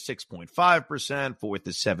 Third pick is 6.5%. Fourth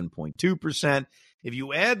is 7.2%. If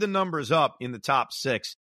you add the numbers up in the top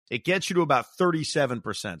 6, it gets you to about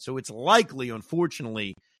 37%. So it's likely,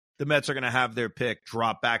 unfortunately, the Mets are going to have their pick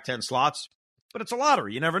drop back 10 slots. But it's a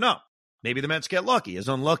lottery. You never know. Maybe the Mets get lucky. As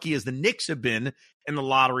unlucky as the Knicks have been in the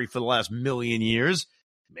lottery for the last million years,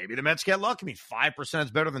 maybe the Mets get lucky. I mean, 5%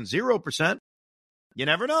 is better than 0%. You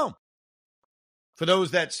never know. For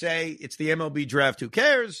those that say it's the MLB draft, who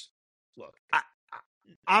cares? Look,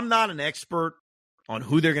 I'm not an expert on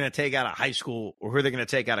who they're going to take out of high school or who they're going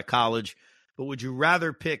to take out of college, but would you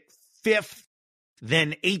rather pick 5th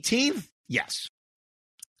than 18th? Yes.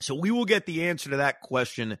 So we will get the answer to that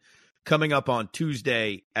question coming up on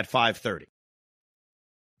Tuesday at 5:30.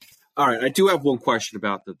 All right, I do have one question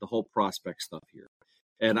about the whole prospect stuff here.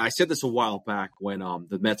 And I said this a while back when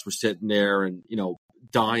the Mets were sitting there and,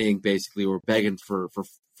 dying basically, or begging for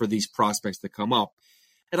these prospects to come up.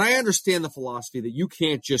 And I understand the philosophy that you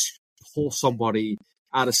can't just pull somebody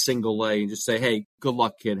out of single A and just say, hey, good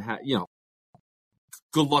luck, kid.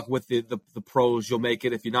 Good luck with the pros. You'll make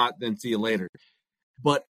it. If you're not, then see you later.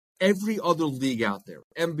 But every other league out there,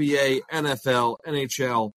 NBA, NFL,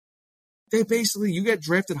 NHL, they basically, you get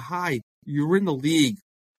drafted high, you're in the league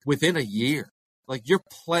within a year. Like, you're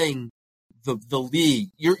playing the league.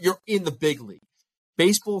 You're in the big league.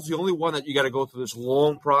 Baseball's the only one that you got to go through this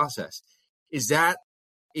long process. Is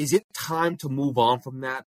it time to move on from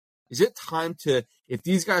that? Is it time to, if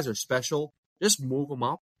these guys are special, just move them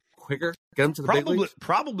up quicker, get them to the big leagues?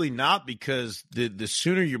 Probably not, because the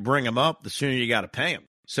sooner you bring them up, the sooner you got to pay them.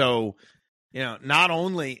 So not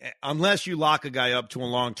only, unless you lock a guy up to a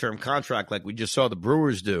long-term contract like we just saw the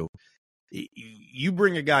Brewers do, you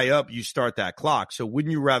bring a guy up, you start that clock. So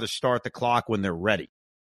wouldn't you rather start the clock when they're ready,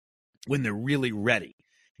 when they're really ready,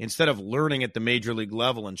 instead of learning at the major league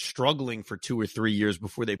level and struggling for 2 or 3 years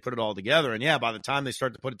before they put it all together? And, by the time they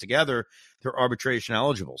start to put it together, they're arbitration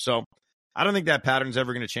eligible. So I don't think that pattern's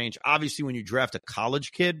ever going to change. Obviously, when you draft a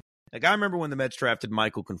college kid, like I remember when the Mets drafted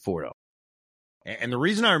Michael Conforto. And the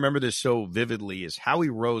reason I remember this so vividly is Howie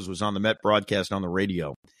Rose was on the Met broadcast on the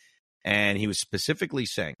radio, and he was specifically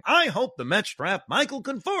saying, I hope the Mets draft Michael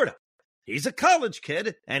Conforto. He's a college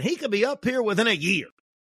kid, and he could be up here within a year.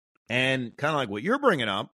 And kind of like what you're bringing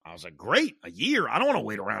up, I was like, great, a year? I don't want to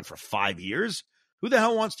wait around for 5 years. Who the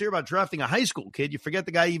hell wants to hear about drafting a high school kid? You forget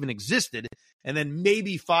the guy even existed, and then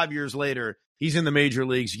maybe 5 years later, he's in the major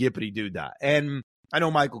leagues, yippity-doo-dah. And I know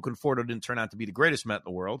Michael Conforto didn't turn out to be the greatest Met in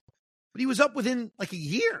the world, but he was up within like a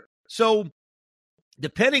year. So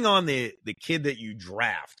depending on the kid that you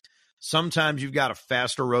draft, sometimes you've got a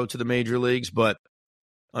faster road to the major leagues, but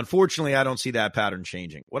unfortunately, I don't see that pattern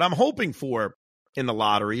changing. What I'm hoping for in the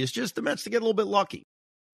lottery is just the Mets to get a little bit lucky.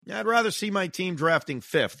 I'd rather see my team drafting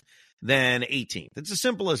 5th than 18th. It's as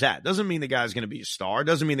simple as that. Doesn't mean the guy's going to be a star.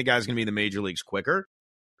 Doesn't mean the guy's going to be in the major leagues quicker,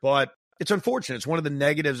 but it's unfortunate. It's one of the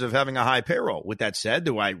negatives of having a high payroll. With that said,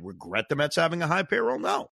 do I regret the Mets having a high payroll?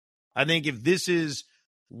 No. I think if this is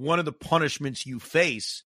one of the punishments you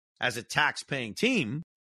face as a tax-paying team,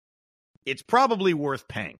 it's probably worth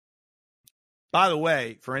paying. By the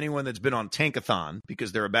way, for anyone that's been on Tankathon,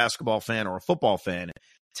 because they're a basketball fan or a football fan,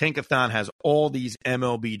 Tankathon has all these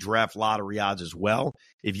MLB draft lottery odds as well,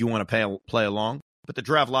 if you want to play along. But the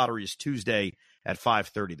draft lottery is Tuesday at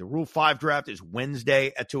 5:30. The Rule 5 draft is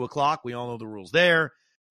Wednesday at 2 o'clock. We all know the rules there.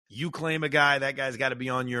 You claim a guy, that guy's got to be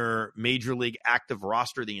on your major league active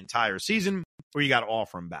roster the entire season, or you got to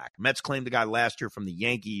offer him back. Mets claimed the guy last year from the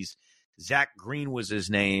Yankees. Zach Green was his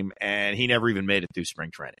name, and he never even made it through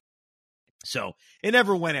spring training. So it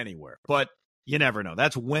never went anywhere, but you never know.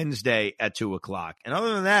 That's Wednesday at 2 o'clock. And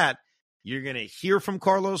other than that, you're going to hear from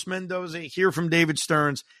Carlos Mendoza, hear from David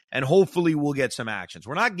Stearns, and hopefully we'll get some actions.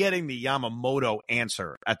 We're not getting the Yamamoto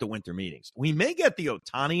answer at the winter meetings. We may get the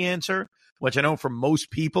Ohtani answer, which I know for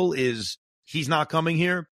most people is he's not coming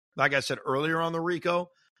here. Like I said earlier on the Rico,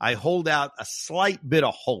 I hold out a slight bit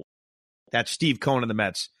of hope that Steve Cohen and the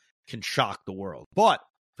Mets can shock the world. But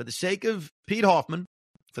for the sake of Pete Hoffman,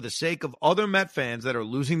 for the sake of other Met fans that are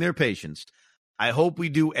losing their patience, I hope we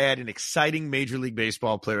do add an exciting Major League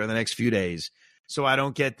Baseball player in the next few days so I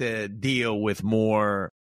don't get to deal with more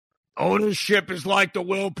ownership is like the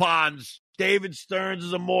Wilpons. David Stearns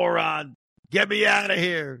is a moron. Get me out of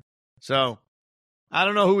here. So I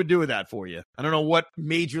don't know who would do that for you. I don't know what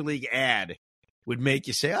Major League ad would make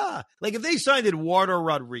you say, like if they signed Eduardo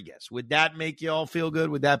Rodriguez, would that make you all feel good?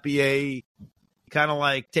 Would that be a kind of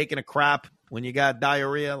like taking a crap when you got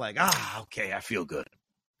diarrhea? Like, okay, I feel good.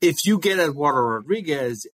 If you get Eduardo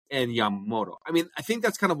Rodriguez and Yamamoto, I mean, I think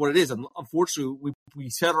that's kind of what it is. Unfortunately, we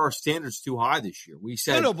set our standards too high this year. We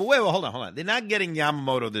said no, but wait, hold on. They're not getting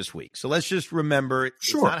Yamamoto this week, so let's just remember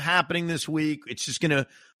it's not happening this week. It's just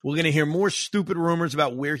we're gonna hear more stupid rumors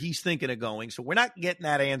about where he's thinking of going. So we're not getting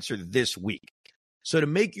that answer this week. So to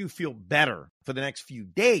make you feel better for the next few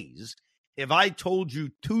days, if I told you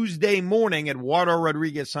Tuesday morning Eduardo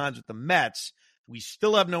Rodriguez signs with the Mets, we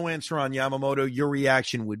still have no answer on Yamamoto, your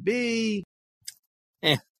reaction would be,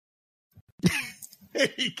 You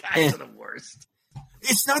guys are the worst.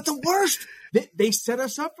 It's not the worst. They set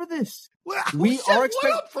us up for this. Well, we are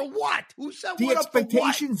expecting for what? Who set the what up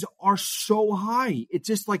expectations for what? Are so high. It's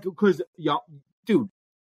just like because dude,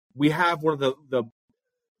 we have one of the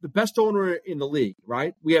best owner in the league,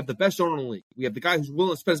 right? We have the best owner in the league. We have the guy who's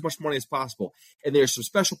willing to spend as much money as possible, and there's some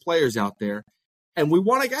special players out there, and we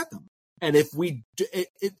want to get them. And if we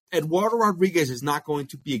Eduardo Rodriguez is not going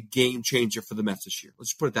to be a game changer for the Mets this year. Let's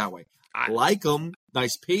just put it that way. I like him,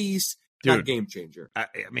 nice piece. Dude, not a game changer. I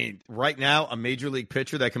mean, right now, a major league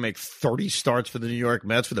pitcher that can make 30 starts for the New York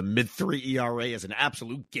Mets with a mid-3 ERA is an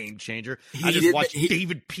absolute game changer. I just watched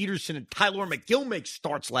David Peterson and Tyler McGill make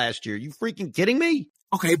starts last year. You freaking kidding me?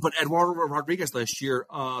 Okay, but Eduardo Rodriguez last year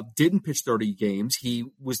didn't pitch 30 games. He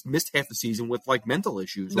missed half the season with like mental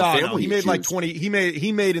issues. No, he made like 20. He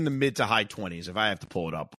made in the mid to high 20s. If I have to pull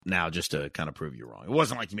it up now, just to kind of prove you wrong, it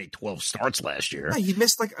wasn't like he made 12 starts last year. No, he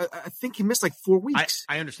missed I think he missed like 4 weeks.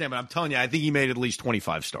 I understand, but I'm telling you, I think he made at least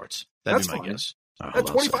 25 starts. That'd be my guess.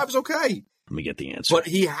 25 is okay. Let me get the answer. But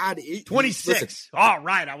he had 26. All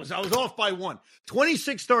right, I was off by 1.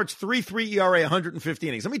 26 starts, 3.3 ERA, 150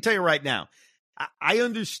 innings. Let me tell you right now. I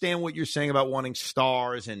understand what you're saying about wanting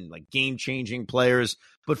stars and like game-changing players,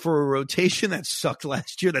 but for a rotation that sucked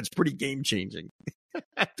last year, that's pretty game-changing.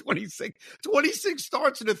 26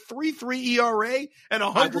 starts in a 3.3 ERA and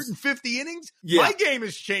 150 innings. Yeah. My game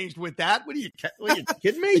has changed with that. What are you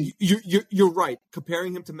kidding me? You're right.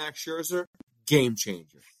 Comparing him to Max Scherzer, game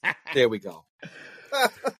changer. There we go.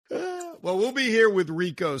 Well, we'll be here with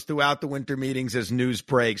Ricos throughout the winter meetings as news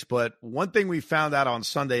breaks. But one thing we found out on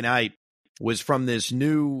Sunday night was from this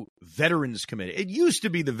new Veterans Committee. It used to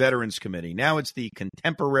be the Veterans Committee. Now it's the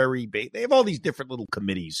Contemporary. They have all these different little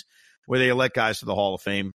committees where they elect guys to the Hall of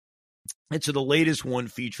Fame. And so the latest one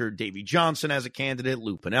featured Davey Johnson as a candidate,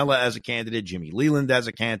 Lou Piniella as a candidate, Jimmy Leland as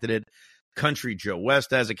a candidate, Country Joe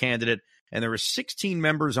West as a candidate. And there were 16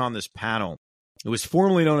 members on this panel. It was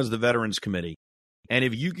formerly known as the Veterans Committee. And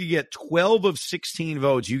if you could get 12 of 16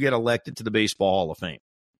 votes, you get elected to the Baseball Hall of Fame.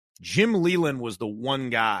 Jim Leland was the one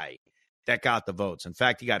guy that got the votes. In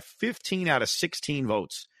fact, he got 15 out of 16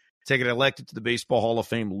 votes to get elected to the Baseball Hall of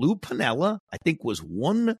Fame. Lou Piniella, I think, was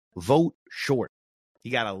 1 vote short.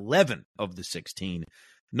 He got 11 of the 16.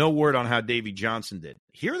 No word on how Davey Johnson did.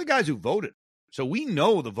 Here are the guys who voted. So we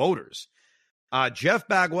know the voters. Jeff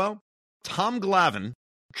Bagwell, Tom Glavine,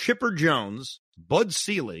 Chipper Jones, Bud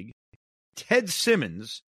Selig, Ted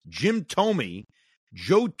Simmons, Jim Thome,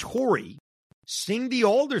 Joe Torre, Cindy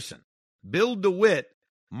Alderson, Bill DeWitt,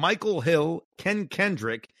 Michael Hill, Ken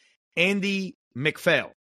Kendrick, Andy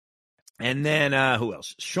McPhail. And then who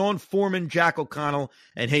else? Sean Foreman, Jack O'Connell,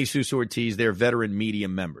 and Jesus Ortiz, they're veteran media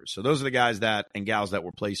members. So those are the guys that and gals that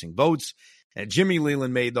were placing votes. And Jimmy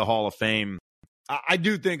Leland made the Hall of Fame. I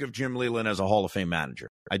do think of Jim Leland as a Hall of Fame manager.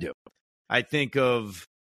 I do. I think of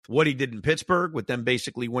what he did in Pittsburgh with them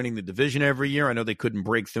basically winning the division every year. I know they couldn't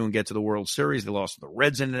break through and get to the World Series. They lost to the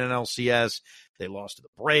Reds in an NLCS. They lost to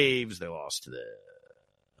the Braves. They lost to the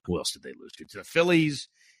 – who else did they lose to? To the Phillies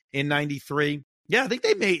in 93. Yeah, I think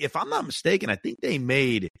they made – if I'm not mistaken, I think they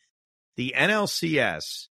made the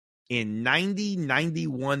NLCS in 90,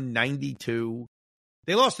 91, 92.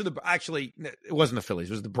 They lost to the – actually, it wasn't the Phillies.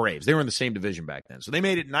 It was the Braves. They were in the same division back then. So they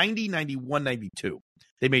made it 90, 91, 92.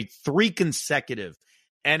 They made 3 consecutive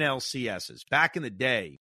NLCSs back in the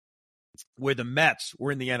day where the Mets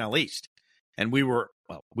were in the NL East. And we are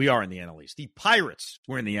in the NL East. The Pirates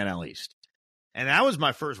were in the NL East. And that was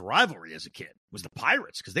my first rivalry as a kid, was the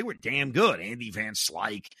Pirates, because they were damn good. Andy Van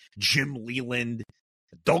Slyke, Jim Leland,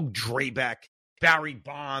 Doug Drabeck, Barry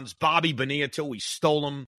Bonds, Bobby Bonilla till we stole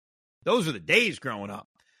them. Those were the days growing up.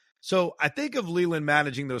 So I think of Leland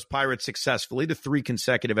managing those Pirates successfully to 3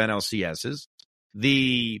 consecutive NLCSs.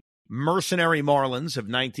 The mercenary Marlins of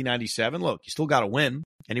 1997. Look, you still got to win.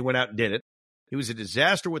 And he went out and did it. He was a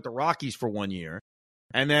disaster with the Rockies for 1 year.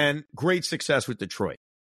 And then great success with Detroit.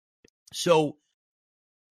 So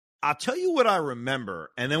I'll tell you what I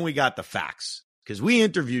remember, and then we got the facts. Because we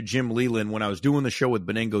interviewed Jim Leland when I was doing the show with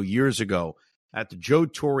Beningo years ago at the Joe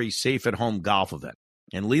Torre Safe at Home golf event.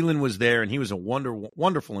 And Leland was there, and he was a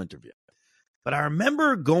wonderful interview. But I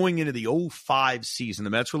remember going into the 2005 season, the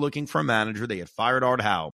Mets were looking for a manager. They had fired Art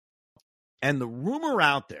Howe. And the rumor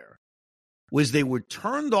out there was they were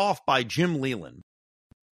turned off by Jim Leland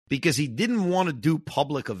because he didn't want to do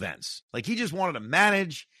public events. Like, he just wanted to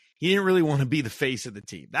manage. He didn't really want to be the face of the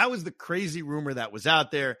team. That was the crazy rumor that was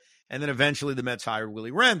out there. And then eventually the Mets hired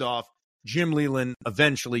Willie Randolph. Jim Leland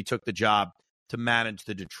eventually took the job to manage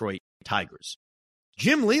the Detroit Tigers.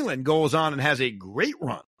 Jim Leland goes on and has a great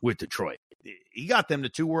run with Detroit. He got them to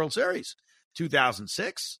 2 World Series,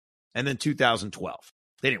 2006 and then 2012.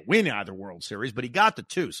 They didn't win either World Series, but he got the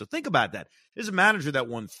 2. So think about that. This is a manager that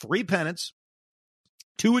won 3 pennants,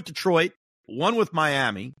 2 with Detroit, 1 with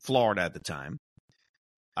Miami, Florida at the time.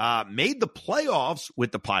 Made the playoffs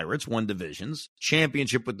with the Pirates, 1 divisions,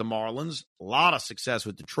 championship with the Marlins, a lot of success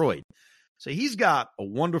with Detroit. So he's got a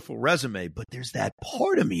wonderful resume, but there's that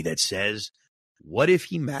part of me that says, what if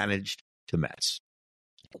he managed the Mets?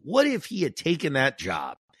 What if he had taken that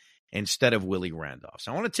job instead of Willie Randolph?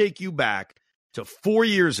 So I want to take you back to 4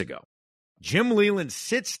 years ago. Jim Leland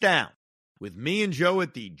sits down with me and Joe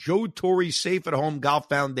at the Joe Torre Safe at Home Golf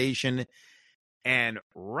Foundation. And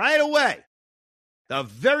right away, the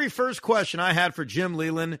very first question I had for Jim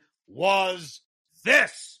Leland was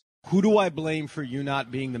this. Who do I blame for you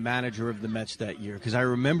not being the manager of the Mets that year? Because I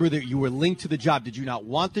remember that you were linked to the job. Did you not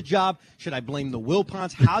want the job? Should I blame the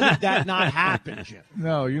Wilpons? How did that not happen, Jim?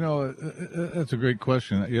 No, that's a great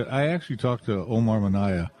question. I actually talked to Omar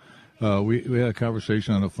Minaya. We had a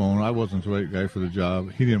conversation on the phone. I wasn't the right guy for the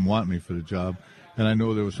job. He didn't want me for the job. And I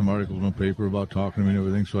know there were some articles in the paper about talking to me and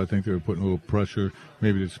everything, so I think they were putting a little pressure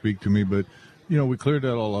maybe to speak to me. But we cleared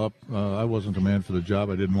that all up. I wasn't the man for the job.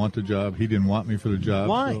 I didn't want the job. He didn't want me for the job.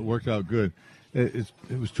 Why? So it worked out good. It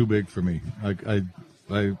was too big for me. I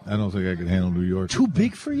don't think I could handle New York. Too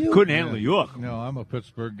big for you? Couldn't handle New York. No, I'm a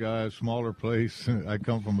Pittsburgh guy, a smaller place. I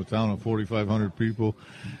come from a town of 4,500 people.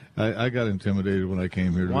 I got intimidated when I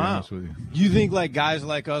came here, to be honest with you. You think like guys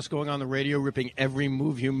like us going on the radio ripping every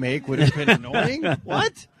move you make would have been annoying?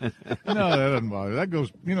 What? No, that doesn't bother. That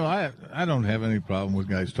goes, I don't have any problem with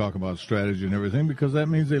guys talking about strategy and everything because that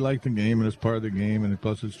means they like the game and it's part of the game, and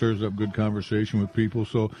plus it stirs up good conversation with people.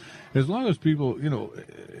 So as long as people,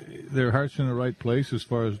 their heart's in the right place as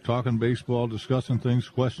far as talking baseball, discussing things,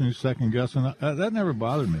 questioning, second guessing, that never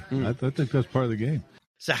bothered me. I think that's part of the game.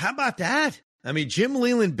 So how about that? I mean, Jim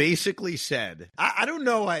Leyland basically said, I don't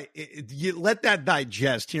know, you let that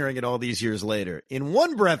digest hearing it all these years later. In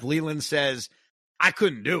one breath, Leyland says, I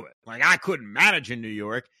couldn't do it. Like, I couldn't manage in New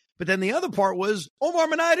York. But then the other part was, Omar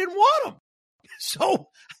Minaya didn't want him. So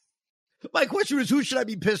my question is, who should I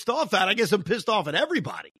be pissed off at? I guess I'm pissed off at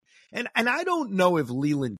everybody. And I don't know if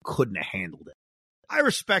Leyland couldn't have handled it. I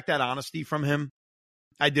respect that honesty from him.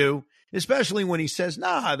 I do. Especially when he says,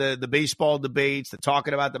 the baseball debates, the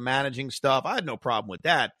talking about the managing stuff, I had no problem with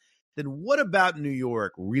that. Then what about New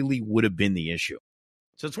York really would have been the issue?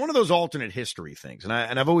 So it's one of those alternate history things. And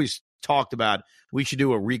I've always talked about we should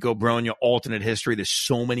do a Rico Brogna alternate history. There's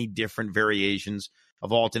so many different variations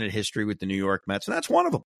of alternate history with the New York Mets, and that's one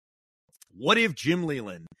of them. What if Jim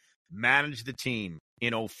Leyland managed the team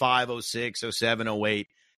in 05, 06, 07, 08,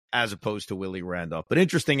 as opposed to Willie Randolph? But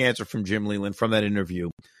interesting answer from Jim Leyland from that interview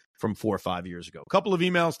from 4 or 5 years ago. A couple of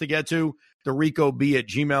emails to get to,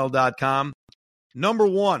 thericob@gmail.com. Number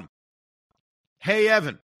one, hey,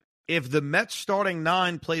 Evan, if the Mets starting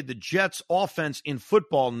 9 played the Jets offense in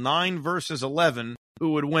football 9 versus 11,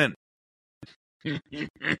 who would win?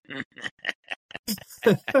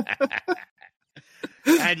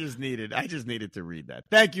 I just needed to read that.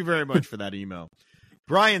 Thank you very much for that email.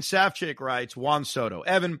 Brian Safchik writes, Juan Soto.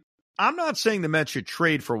 Evan, I'm not saying the Mets should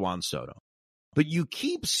trade for Juan Soto, but you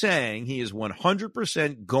keep saying he is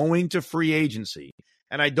 100% going to free agency,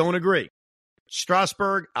 and I don't agree.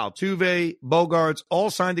 Strasburg, Altuve, Bogarts all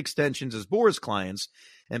signed extensions as Boras clients,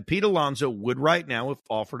 and Pete Alonso would right now if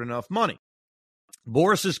offered enough money.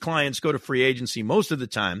 Boris's clients go to free agency most of the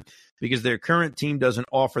time because their current team doesn't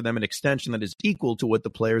offer them an extension that is equal to what the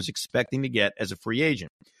player is expecting to get as a free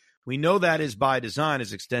agent. We know that is by design,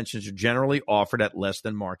 as extensions are generally offered at less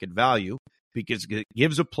than market value because it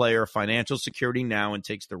gives a player financial security now and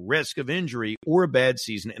takes the risk of injury or a bad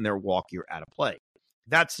season in their walk year out of play.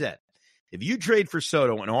 That said, if you trade for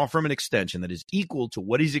Soto and offer him an extension that is equal to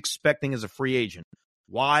what he's expecting as a free agent,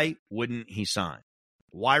 why wouldn't he sign?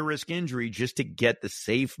 Why risk injury just to get the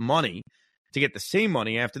same money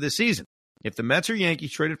after the season? If the Mets or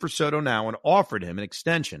Yankees traded for Soto now and offered him an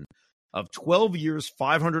extension of 12 years,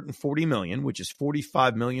 $540 million, which is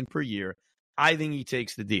 $45 million per year, I think he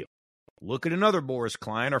takes the deal. Look at another Boras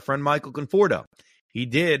client, our friend Michael Conforto.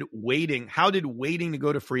 How did waiting to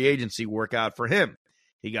go to free agency work out for him?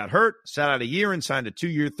 He got hurt, sat out a year, and signed a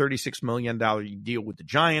 2-year, $36 million deal with the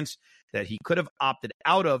Giants that he could have opted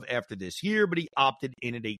out of after this year, but he opted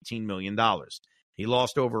in at $18 million. He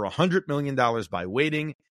lost over $100 million by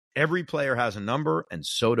waiting. Every player has a number, and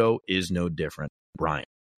Soto is no different. Brian.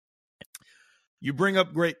 You bring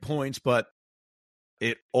up great points, but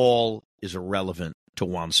it all is irrelevant to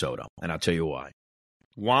Juan Soto, and I'll tell you why.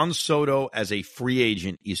 Juan Soto as a free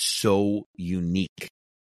agent is so unique.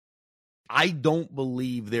 I don't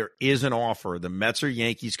believe there is an offer the Mets or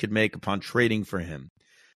Yankees could make upon trading for him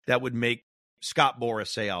that would make Scott Boras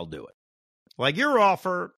say, I'll do it. Like your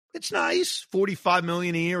offer, it's nice, $45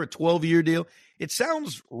 million a year, a 12-year deal. It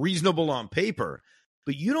sounds reasonable on paper,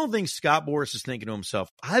 but you don't think Scott Boras is thinking to himself,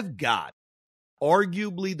 I've got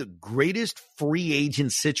arguably the greatest free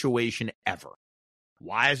agent situation ever.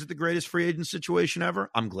 Why is it the greatest free agent situation ever?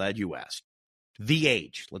 I'm glad you asked. The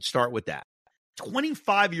age. Let's start with that.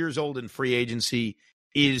 25 years old in free agency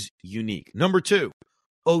is unique. Number two,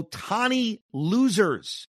 Ohtani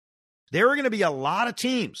losers. There are going to be a lot of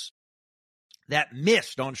teams that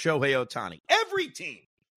missed on Shohei Ohtani. Every team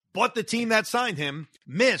but the team that signed him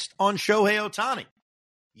missed on Shohei Ohtani.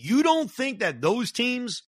 You don't think that those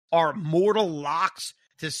teams are mortal locks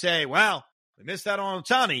to say, well, we missed out on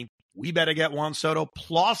Ohtani, we better get Juan Soto,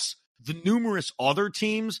 plus the numerous other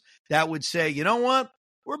teams that would say, you know what?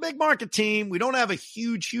 We're a big market team. We don't have a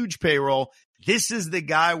huge payroll. This is the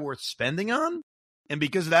guy worth spending on. And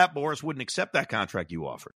because of that, Boras wouldn't accept that contract you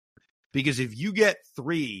offered. Because if you get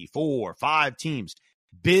 3, 4, 5 teams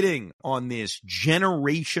bidding on this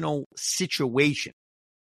generational situation,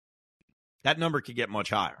 that number could get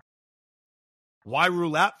much higher. Why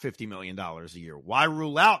rule out $50 million a year? Why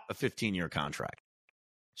rule out a 15-year contract?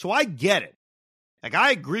 So I get it. Like,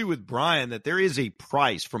 I agree with Brian that there is a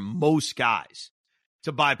price for most guys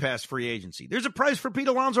to bypass free agency. There's a price for Pete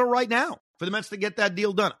Alonso right now for the Mets to get that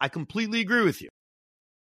deal done. I completely agree with you.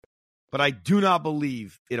 But I do not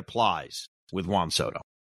believe it applies with Juan Soto.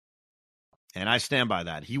 And I stand by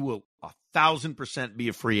that. He will 1,000% be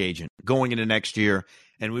a free agent going into next year,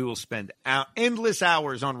 and we will spend endless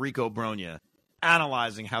hours on Rico Brogna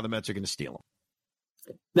analyzing how the Mets are going to steal him.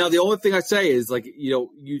 Now, the only thing I say is, like,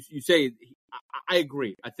 you say, I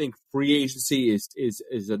agree. I think free agency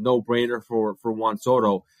is a no-brainer for Juan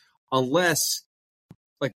Soto, unless,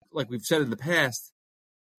 like we've said in the past,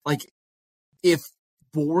 like, if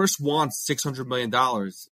Boris wants $600 million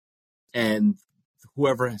and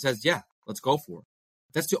whoever says, yeah, let's go for it.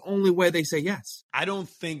 That's the only way they say yes. I don't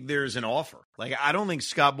think there's an offer. Like, I don't think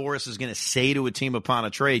Scott Boras is going to say to a team upon a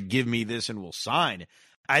trade, give me this and we'll sign.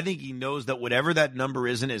 I think he knows that whatever that number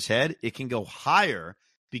is in his head, it can go higher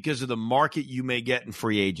because of the market you may get in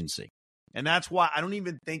free agency. And that's why I don't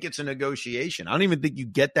even think it's a negotiation. I don't even think you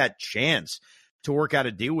get that chance to work out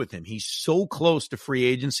a deal with him. He's so close to free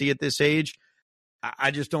agency at this age.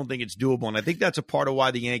 I just don't think it's doable. And I think that's a part of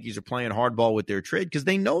why the Yankees are playing hardball with their trade, because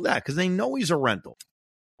they know that, because they know he's a rental.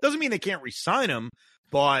 Doesn't mean they can't re-sign him,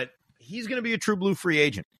 but he's going to be a true blue free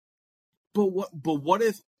agent. But what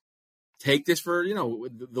if, take this for,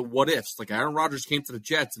 the what ifs, like Aaron Rodgers came to the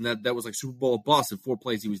Jets and that was like Super Bowl bust in 4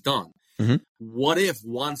 plays, he was done. Mm-hmm. What if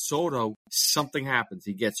Juan Soto, something happens,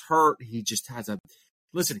 he gets hurt, he just has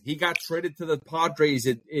he got traded to the Padres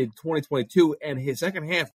in 2022 and his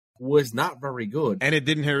second half was not very good. And it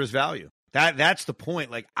didn't hurt his value. That's the point.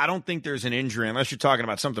 Like, I don't think there's an injury, unless you're talking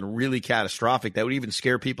about something really catastrophic, that would even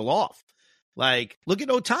scare people off. Like, look at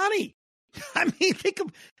Ohtani. I mean, think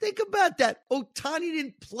about that. Ohtani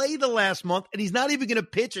didn't play the last month, and he's not even going to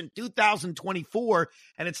pitch in 2024,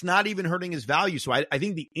 and it's not even hurting his value. So I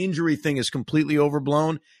think the injury thing is completely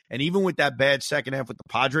overblown, and even with that bad second half with the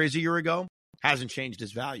Padres a year ago, hasn't changed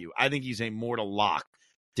his value. I think he's a mortal lock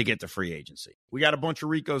to get to free agency. We got a bunch of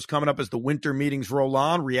Ricos coming up as the winter meetings roll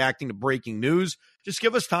on, reacting to breaking news. Just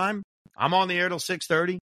give us time. I'm on the air till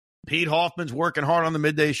 6:30. Pete Hoffman's working hard on the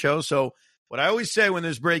midday show. So what I always say when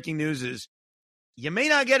there's breaking news is you may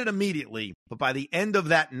not get it immediately, but by the end of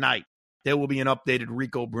that night, there will be an updated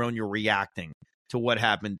Rico Brogna reacting to what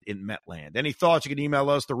happened in Metland. Any thoughts, you can email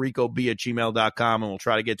us, thericob@gmail.com, and we'll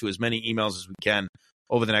try to get to as many emails as we can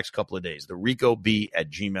over the next couple of days,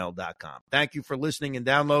 thericob@gmail.com. Thank you for listening and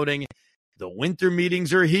downloading. The winter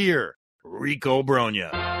meetings are here. Rico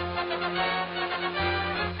Brogna.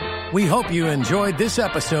 We hope you enjoyed this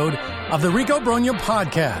episode of the Rico Brogna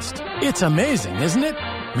podcast. It's amazing, isn't it?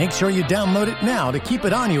 Make sure you download it now to keep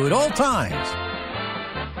it on you at all times.